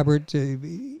what, Robert,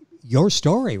 your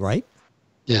story, right?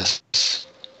 Yes.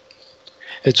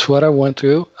 It's what I went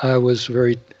through. I was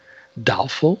very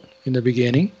doubtful in the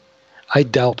beginning. I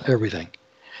doubt everything.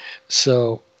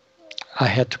 So I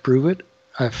had to prove it.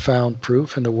 I found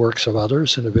proof in the works of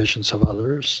others, in the visions of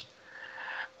others.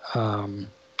 I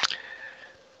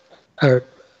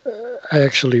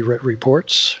actually read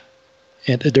reports,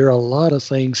 and there are a lot of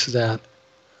things that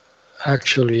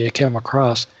actually I came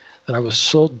across that I was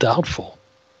so doubtful.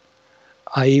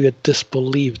 I even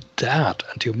disbelieved that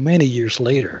until many years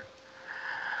later.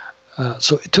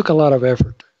 So it took a lot of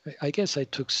effort. I guess I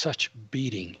took such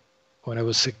beating when I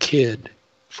was a kid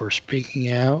for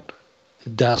speaking out.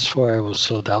 That's why I was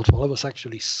so doubtful. I was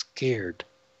actually scared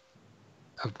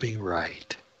of being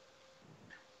right.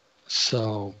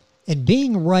 So, and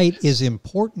being right is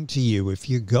important to you. If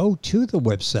you go to the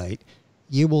website,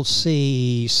 you will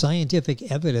see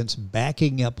scientific evidence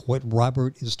backing up what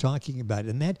Robert is talking about.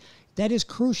 And that is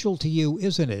crucial to you,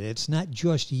 isn't it? It's not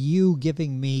just you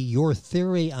giving me your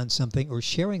theory on something or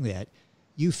sharing that.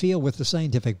 You feel with the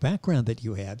scientific background that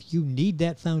you have, you need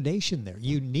that foundation there.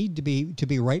 You need to be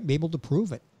right and be able to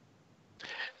prove it.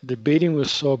 The beating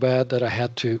was so bad that I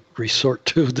had to resort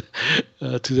to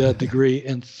that degree,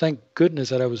 and thank goodness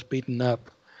that I was beaten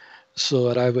up so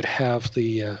that I would have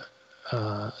the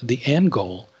end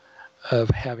goal of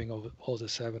having all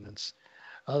this evidence.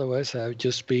 Otherwise, I would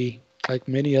just be like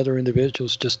many other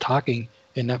individuals, just talking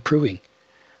and not proving.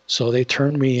 So they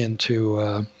turned me into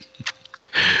a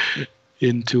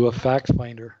fact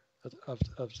finder of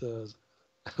the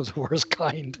worst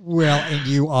kind. Well, and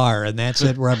you are, and that's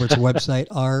at Robert's website,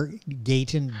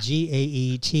 rgaetan,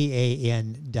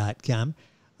 GAETAN.com.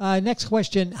 Next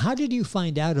question, how did you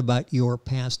find out about your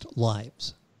past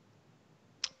lives?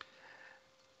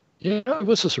 Yeah, it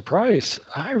was a surprise.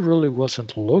 I really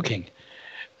wasn't looking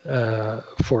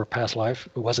for a past life.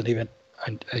 It wasn't even,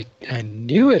 I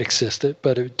knew it existed,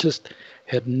 but it just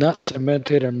had not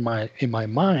cemented in my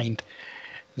mind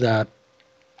that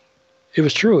it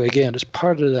was true. Again, it's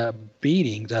part of that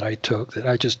beating that I took, that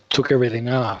I just took everything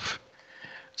off,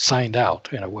 signed out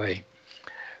in a way.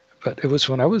 But it was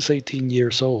when I was 18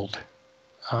 years old,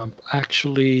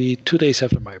 actually 2 days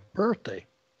after my birthday,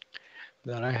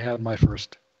 that I had my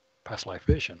first past life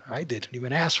vision. I didn't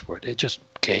even ask for it. It just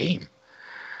came.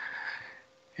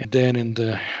 And then in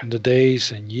the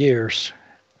days and years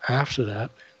after that,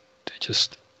 it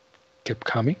just kept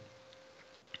coming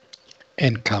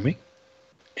and coming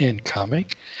and coming.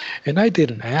 And I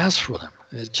didn't ask for them.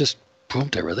 It just, boom,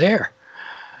 they were there.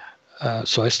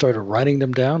 So I started writing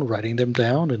them down,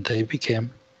 and they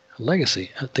became a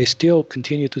legacy. They still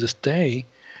continue to this day.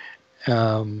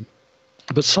 But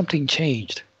something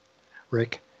changed,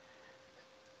 Rick.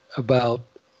 About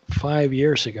 5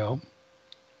 years ago,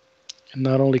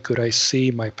 not only could I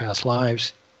see my past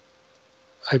lives,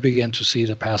 I began to see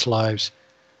the past lives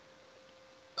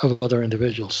of other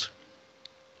individuals.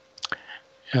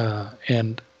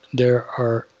 And there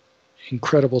are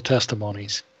incredible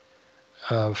testimonies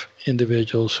of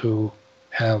individuals who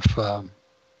have,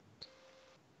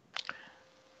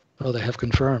 they have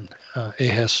confirmed.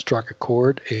 It has struck a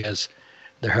chord.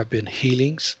 There have been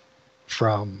healings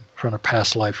from the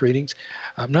past life readings.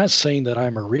 I'm not saying that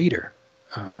I'm a reader.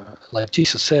 Like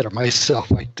Jesus said of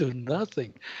myself, I do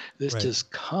nothing. This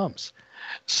just comes.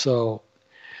 So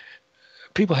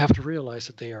people have to realize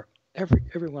that they are,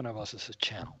 every one of us is a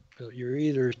channel. You're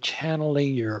either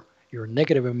channeling your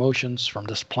negative emotions from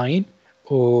this plane,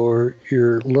 or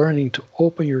you're learning to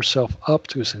open yourself up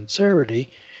to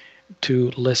sincerity,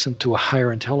 to listen to a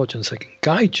higher intelligence that can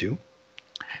guide you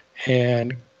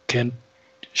and can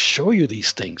show you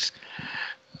these things.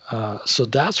 So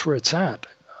that's where it's at.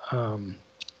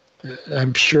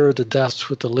 I'm sure that that's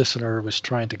what the listener was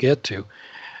trying to get to.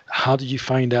 How did you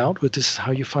find out? Well, this is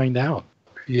how you find out.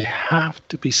 You have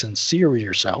to be sincere with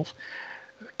yourself.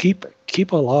 Keep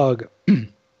a log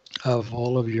of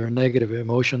all of your negative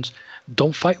emotions.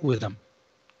 Don't fight with them.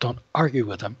 Don't argue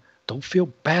with them. Don't feel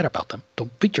bad about them.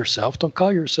 Don't beat yourself. Don't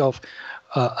call yourself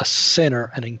a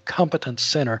sinner, an incompetent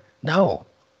sinner. No.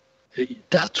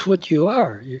 That's what you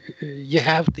are. You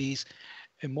have these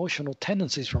emotional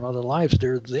tendencies from other lives.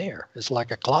 They're there. It's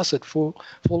like a closet full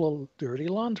of dirty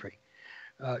laundry.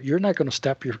 You're not going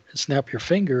to snap your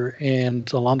finger and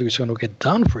the laundry is going to get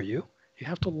done for you. You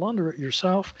have to launder it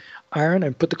yourself, iron,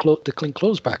 and put the clean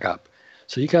clothes back up.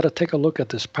 So you got to take a look at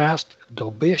this past.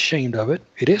 Don't be ashamed of it.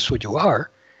 It is what you are.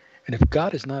 And if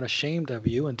God is not ashamed of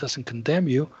you and doesn't condemn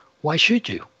you, why should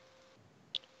you?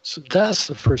 So that's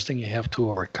the first thing you have to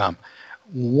overcome.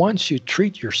 Once you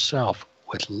treat yourself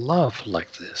with love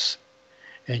like this,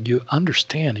 and you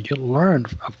understand and you learn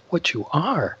of what you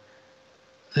are,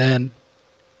 then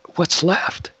what's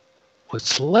left?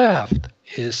 What's left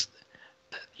is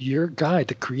that your guide,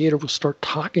 the Creator, will start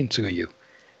talking to you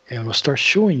and will start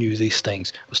showing you these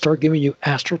things. Will start giving you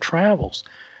astral travels.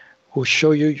 Will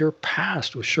show you your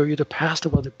past. Will show you the past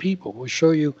of other people. Will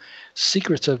show you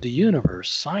secrets of the universe,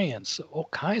 science, all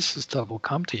kinds of stuff will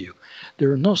come to you.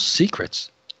 There are no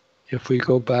secrets. If we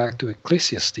go back to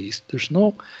Ecclesiastes, there's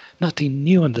nothing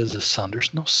new under the sun.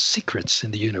 There's no secrets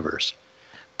in the universe.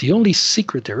 The only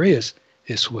secret there is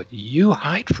what you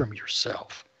hide from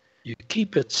yourself. You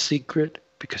keep it secret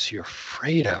because you're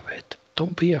afraid of it.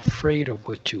 Don't be afraid of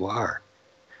what you are.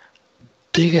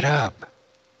 Dig it up.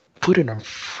 Put it in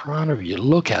front of you.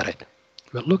 Look at it.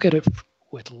 But look at it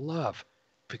with love,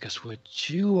 because what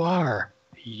you are,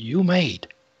 you made.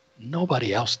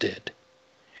 Nobody else did.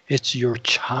 It's your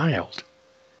child.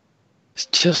 It's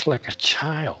just like a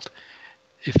child.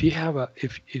 If you have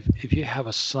if you have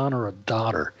a son or a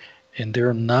daughter and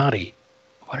they're naughty,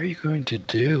 what are you going to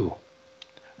do?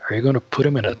 Are you going to put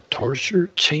them in a torture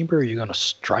chamber? Are you going to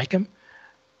strike them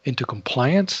into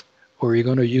compliance? Or are you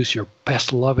going to use your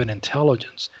best love and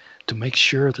intelligence to make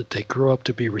sure that they grow up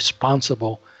to be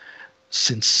responsible,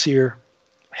 sincere,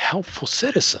 helpful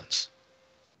citizens?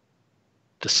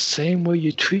 The same way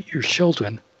you treat your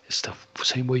children is the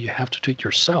same way you have to treat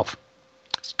yourself.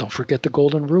 So don't forget the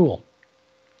golden rule.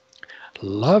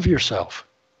 Love yourself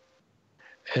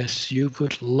as you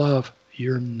would love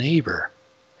your neighbor,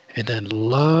 and then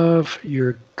love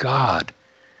your God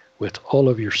with all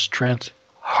of your strength,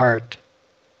 heart,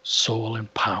 soul,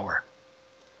 and power.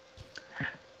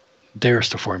 There's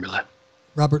the formula.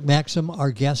 Robert Maxxim,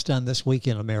 our guest on This Week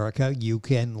in America. You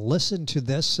can listen to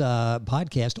this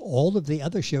podcast, all of the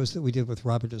other shows that we did with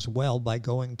Robert as well, by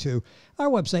going to our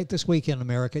website,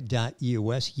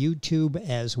 thisweekinamerica.us, YouTube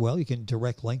as well. You can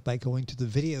direct link by going to the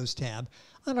videos tab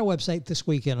on our website,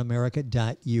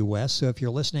 thisweekinamerica.us. So if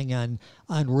you're listening on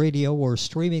radio or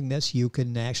streaming this, you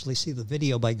can actually see the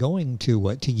video by going to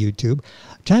YouTube.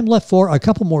 Time left for a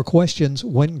couple more questions.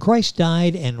 When Christ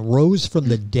died and rose from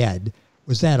the dead,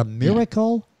 was that a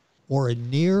miracle or a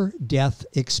near-death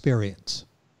experience?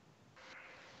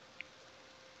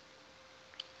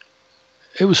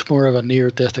 It was more of a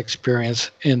near-death experience.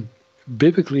 And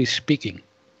biblically speaking,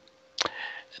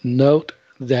 note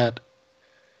that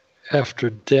after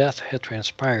death had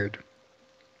transpired,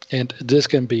 and this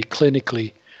can be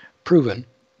clinically proven,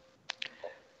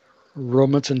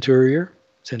 Roman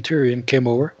centurion came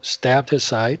over, stabbed his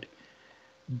side,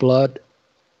 blood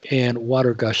and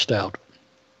water gushed out.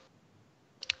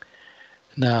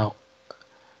 Now,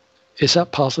 is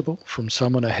that possible from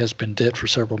someone that has been dead for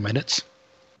several minutes?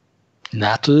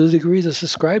 Not to the degree that's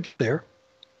described there.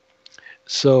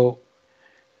 So,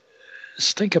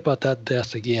 let's think about that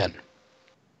death again.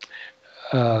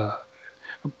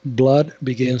 Blood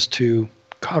begins to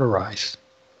cauterize,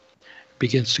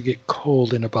 begins to get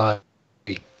cold in the body.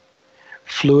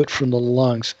 Fluid from the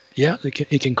lungs, yeah,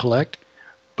 it can collect,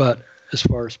 but as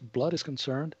far as blood is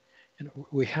concerned,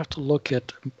 we have to look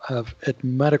at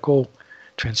medical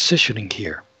transitioning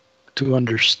here to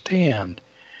understand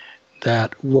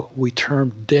that what we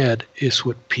term dead is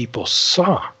what people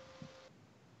saw.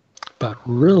 But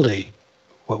really,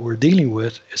 what we're dealing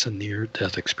with is a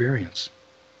near-death experience.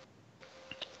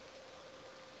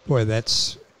 Boy,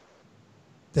 that's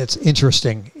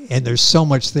interesting, and there's so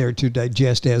much there to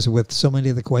digest, as with so many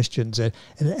of the questions. And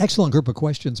an excellent group of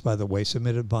questions, by the way,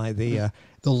 submitted by the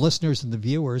listeners and the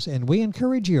viewers, and we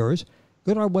encourage yours.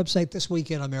 Go to our website,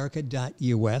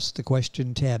 thisweekinamerica.us, the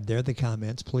question tab there, the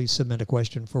comments. Please submit a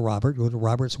question for Robert. Go to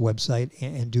Robert's website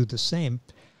and do the same.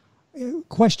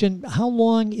 Question, how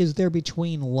long is there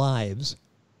between lives?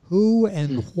 Who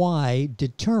and why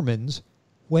determines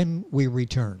when we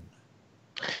return?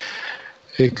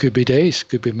 It could be days,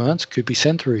 could be months, could be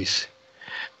centuries.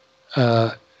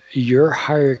 Your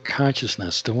higher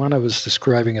consciousness, the one I was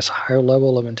describing as a higher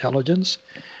level of intelligence,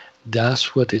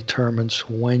 that's what determines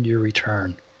when you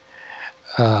return.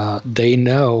 They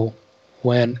know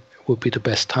when would be the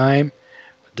best time.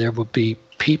 There would be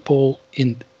people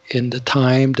in the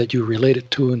time that you related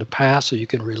to in the past, so you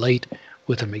can relate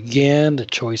with them again, the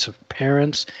choice of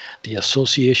parents, the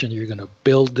association you're going to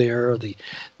build there, the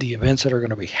events that are going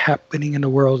to be happening in the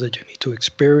world that you need to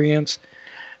experience.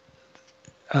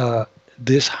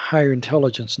 This higher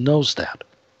intelligence knows that.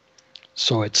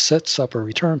 So it sets up a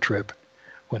return trip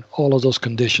when all of those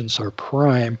conditions are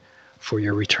prime for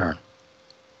your return.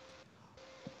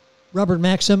 Robert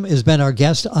Maxxim has been our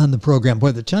guest on the program.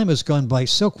 Boy, the time has gone by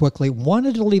so quickly.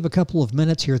 Wanted to leave a couple of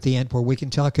minutes here at the end where we can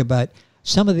talk about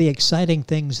some of the exciting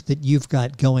things that you've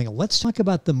got going. Let's talk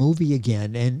about the movie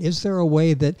again. And is there a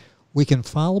way that we can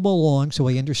follow along so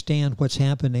we understand what's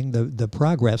happening, the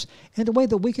progress, and a way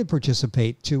that we could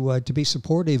participate to be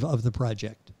supportive of the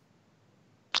project?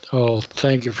 Oh,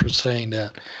 thank you for saying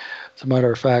that. As a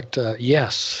matter of fact,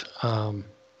 yes.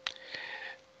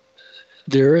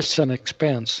 There is an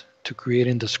expense to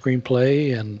creating the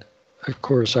screenplay, and of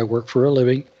course I work for a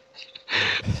living.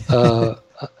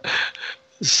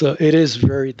 So it is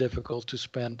very difficult to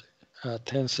spend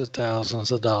tens of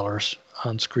thousands of dollars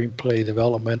on screenplay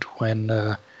development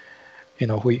when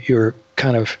you're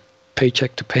kind of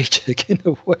paycheck to paycheck in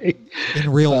a way.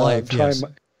 In real life, yes.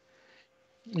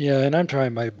 And I'm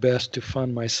trying my best to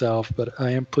fund myself, but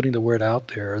I am putting the word out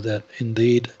there that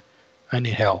indeed I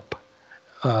need help.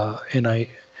 And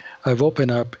I've opened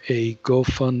up a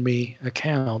GoFundMe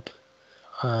account.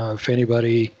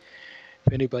 If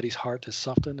anybody's heart is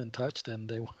softened and touched and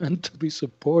they want to be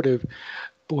supportive,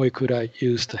 boy, could I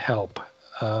use the help.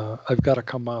 I've got to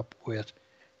come up with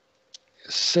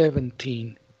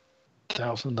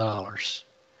 $17,000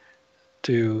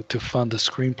 to fund the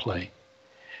screenplay,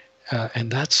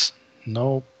 and that's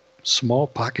no small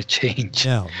pocket change.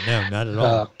 No, not at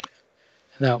all.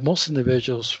 Now, most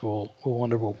individuals will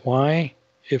wonder, well, why,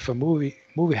 if a movie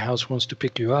house wants to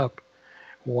pick you up,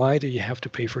 why do you have to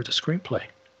pay for the screenplay?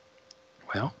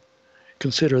 Well,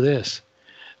 consider this.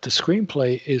 The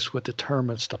screenplay is what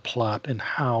determines the plot and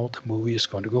how the movie is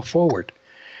going to go forward.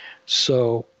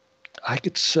 So I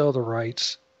could sell the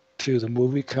rights to the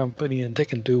movie company and they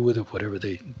can do with it whatever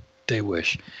they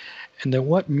wish. And then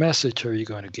what message are you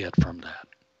going to get from that?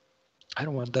 I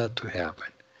don't want that to happen.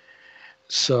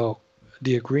 So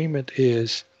the agreement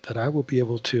is that I will be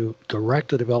able to direct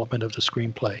the development of the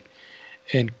screenplay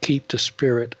and keep the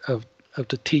spirit of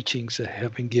the teachings that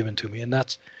have been given to me. And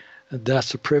that's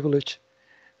a privilege.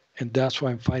 And that's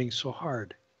why I'm fighting so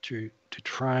hard to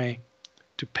try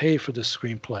to pay for the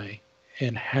screenplay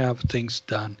and have things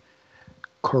done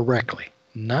correctly.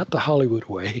 Not the Hollywood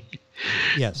way,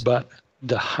 yes, but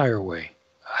the higher way.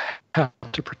 I have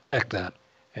to protect that,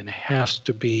 and it has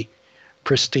to be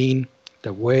pristine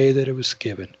the way that it was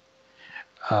given.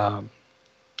 I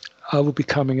will be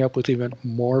coming up with even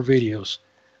more videos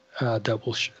that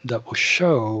will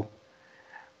show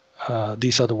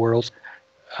these other worlds.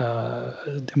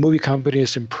 The movie company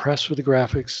is impressed with the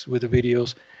graphics, with the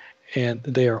videos, and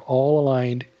they are all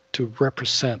aligned to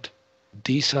represent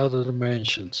these other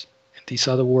dimensions and these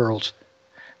other worlds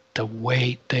the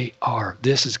way they are.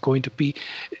 This is going to be,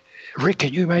 Rick,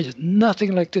 can you imagine?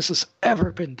 Nothing like this has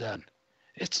ever been done.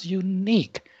 It's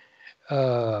unique.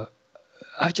 I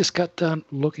just got done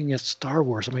looking at Star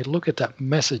Wars. I mean, look at that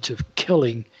message of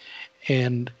killing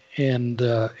and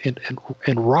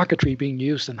rocketry being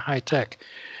used in high tech.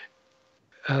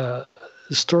 The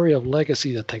story of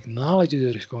legacy, the technology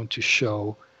that is going to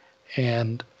show,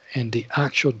 and the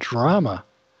actual drama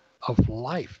of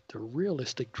life, the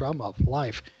realistic drama of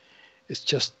life, is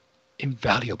just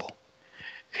invaluable.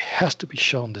 It has to be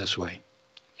shown this way,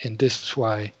 and this is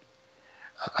why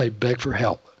I beg for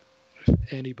help.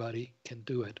 If anybody can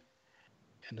do it,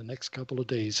 in the next couple of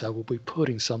days, I will be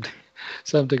putting something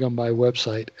on my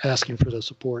website asking for the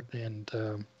support. And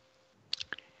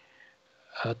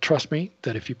trust me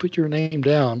that if you put your name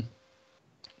down,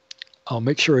 I'll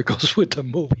make sure it goes with the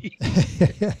movie.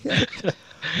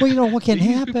 Well, you know what can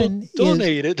happen is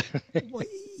donate it.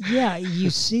 yeah, you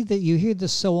see that you hear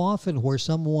this so often where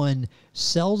someone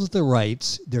sells the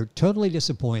rights, they're totally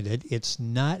disappointed. It's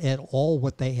not at all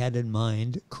what they had in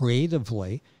mind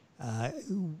creatively.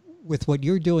 With what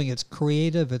you're doing, it's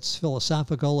creative, it's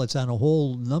philosophical, it's on a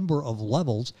whole number of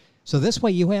levels. So this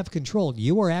way you have control.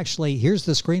 You are actually, here's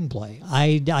the screenplay.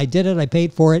 I did it, I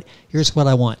paid for it, here's what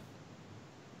I want.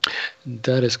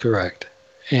 That is correct.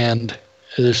 And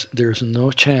there's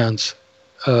no chance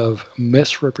of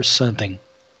misrepresenting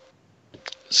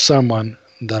someone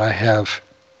that I have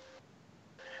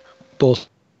both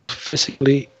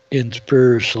physically and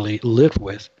spiritually lived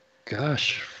with,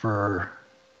 gosh, for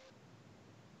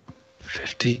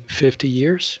 50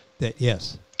 years.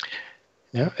 Yes.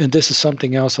 Yeah, and this is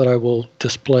something else that I will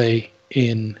display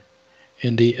in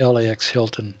the LAX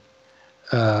Hilton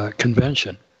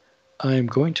convention. I am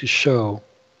going to show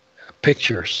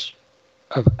pictures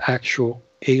of actual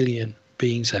alien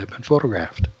beings that have been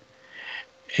photographed.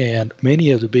 And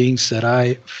many of the beings that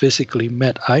I physically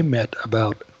met, I met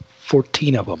about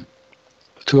 14 of them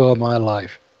throughout my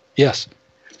life. Yes,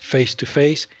 face to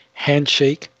face,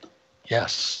 handshake,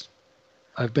 yes.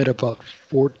 I've met about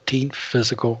 14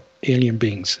 physical alien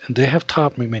beings, and they have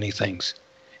taught me many things,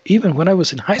 even when I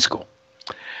was in high school.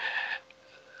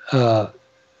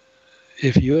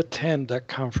 If you attend that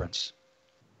conference,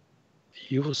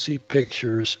 you will see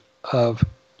pictures of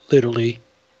literally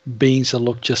beings that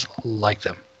look just like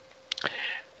them.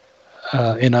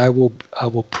 And I will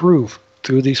prove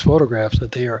through these photographs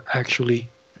that they are actually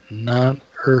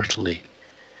non-earthly.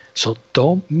 So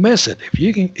don't miss it.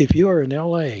 If you are in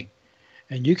LA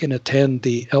and you can attend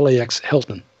the LAX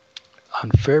Hilton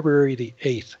on February the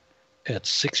 8th at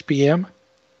 6 p.m.,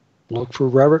 look for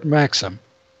Robert Maxxim.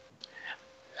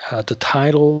 The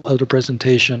title of the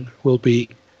presentation will be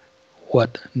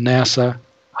What NASA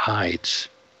Hides.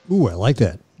 Ooh, I like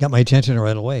that. Got my attention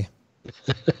right away.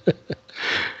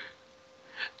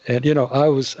 And you know, I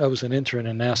was an intern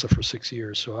in NASA for 6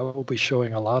 years, so I will be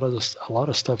showing a lot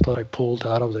of stuff that I pulled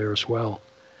out of there as well.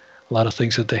 A lot of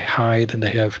things that they hide and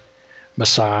they have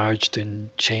massaged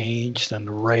and changed and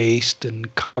erased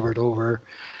and covered over.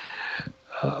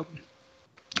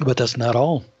 But that's not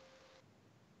all.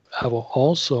 I will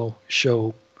also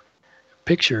show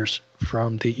pictures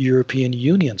from the European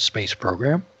Union space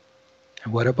program.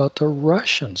 And what about the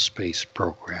Russian space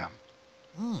program?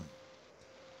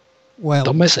 Well,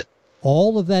 don't miss it.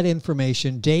 All of that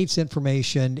information, dates,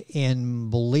 information, and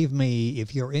believe me,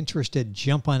 if you're interested,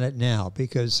 jump on it now,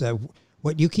 because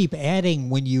what you keep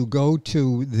adding when you go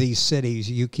to these cities,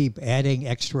 you keep adding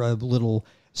extra little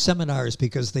seminars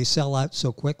because they sell out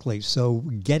so quickly. So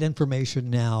get information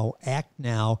now, act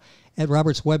now at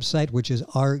Robert's website, which is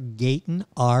rgaetan,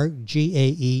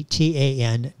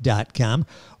 RGAETAN.com.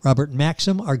 Robert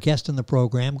Maxxim, our guest in the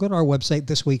program. Go to our website,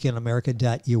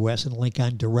 thisweekinamerica.us, and link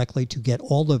on directly to get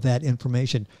all of that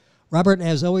information. Robert,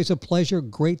 as always, a pleasure.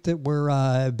 Great that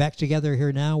we're back together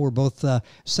here now. We're both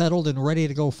settled and ready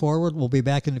to go forward. We'll be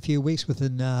back in a few weeks with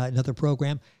another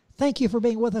program. Thank you for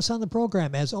being with us on the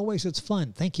program. As always, it's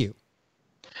fun. Thank you.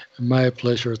 My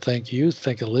pleasure. Thank you.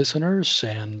 Thank the listeners.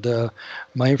 And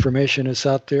my information is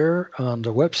out there on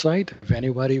the website. If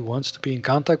anybody wants to be in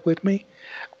contact with me,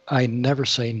 I never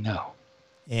say no.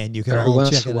 And you can all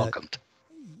check it welcomed. out.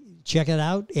 Check it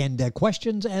out, and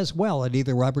questions as well at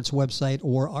either Robert's website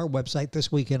or our website,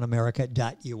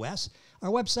 thisweekinamerica.us. Our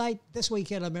website,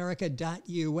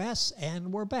 thisweekinamerica.us,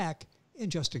 and we're back in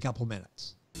just a couple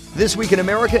minutes. This Week in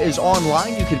America is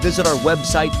online. You can visit our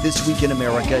website,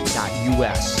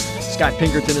 thisweekinamerica.us. Scott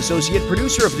Pinkerton, associate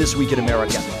producer of This Week in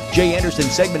America. Jay Anderson,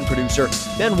 segment producer.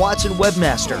 Ben Watson,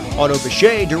 webmaster. Otto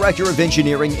Bechet, director of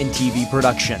engineering and TV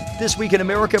production. This Week in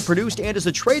America produced and is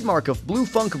a trademark of Blue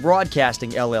Funk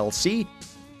Broadcasting, LLC.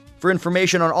 For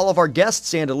information on all of our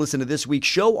guests and to listen to this week's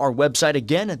show, our website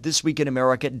again at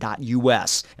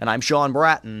thisweekinamerica.us. And I'm Sean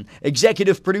Bratton,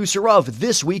 executive producer of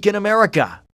This Week in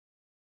America.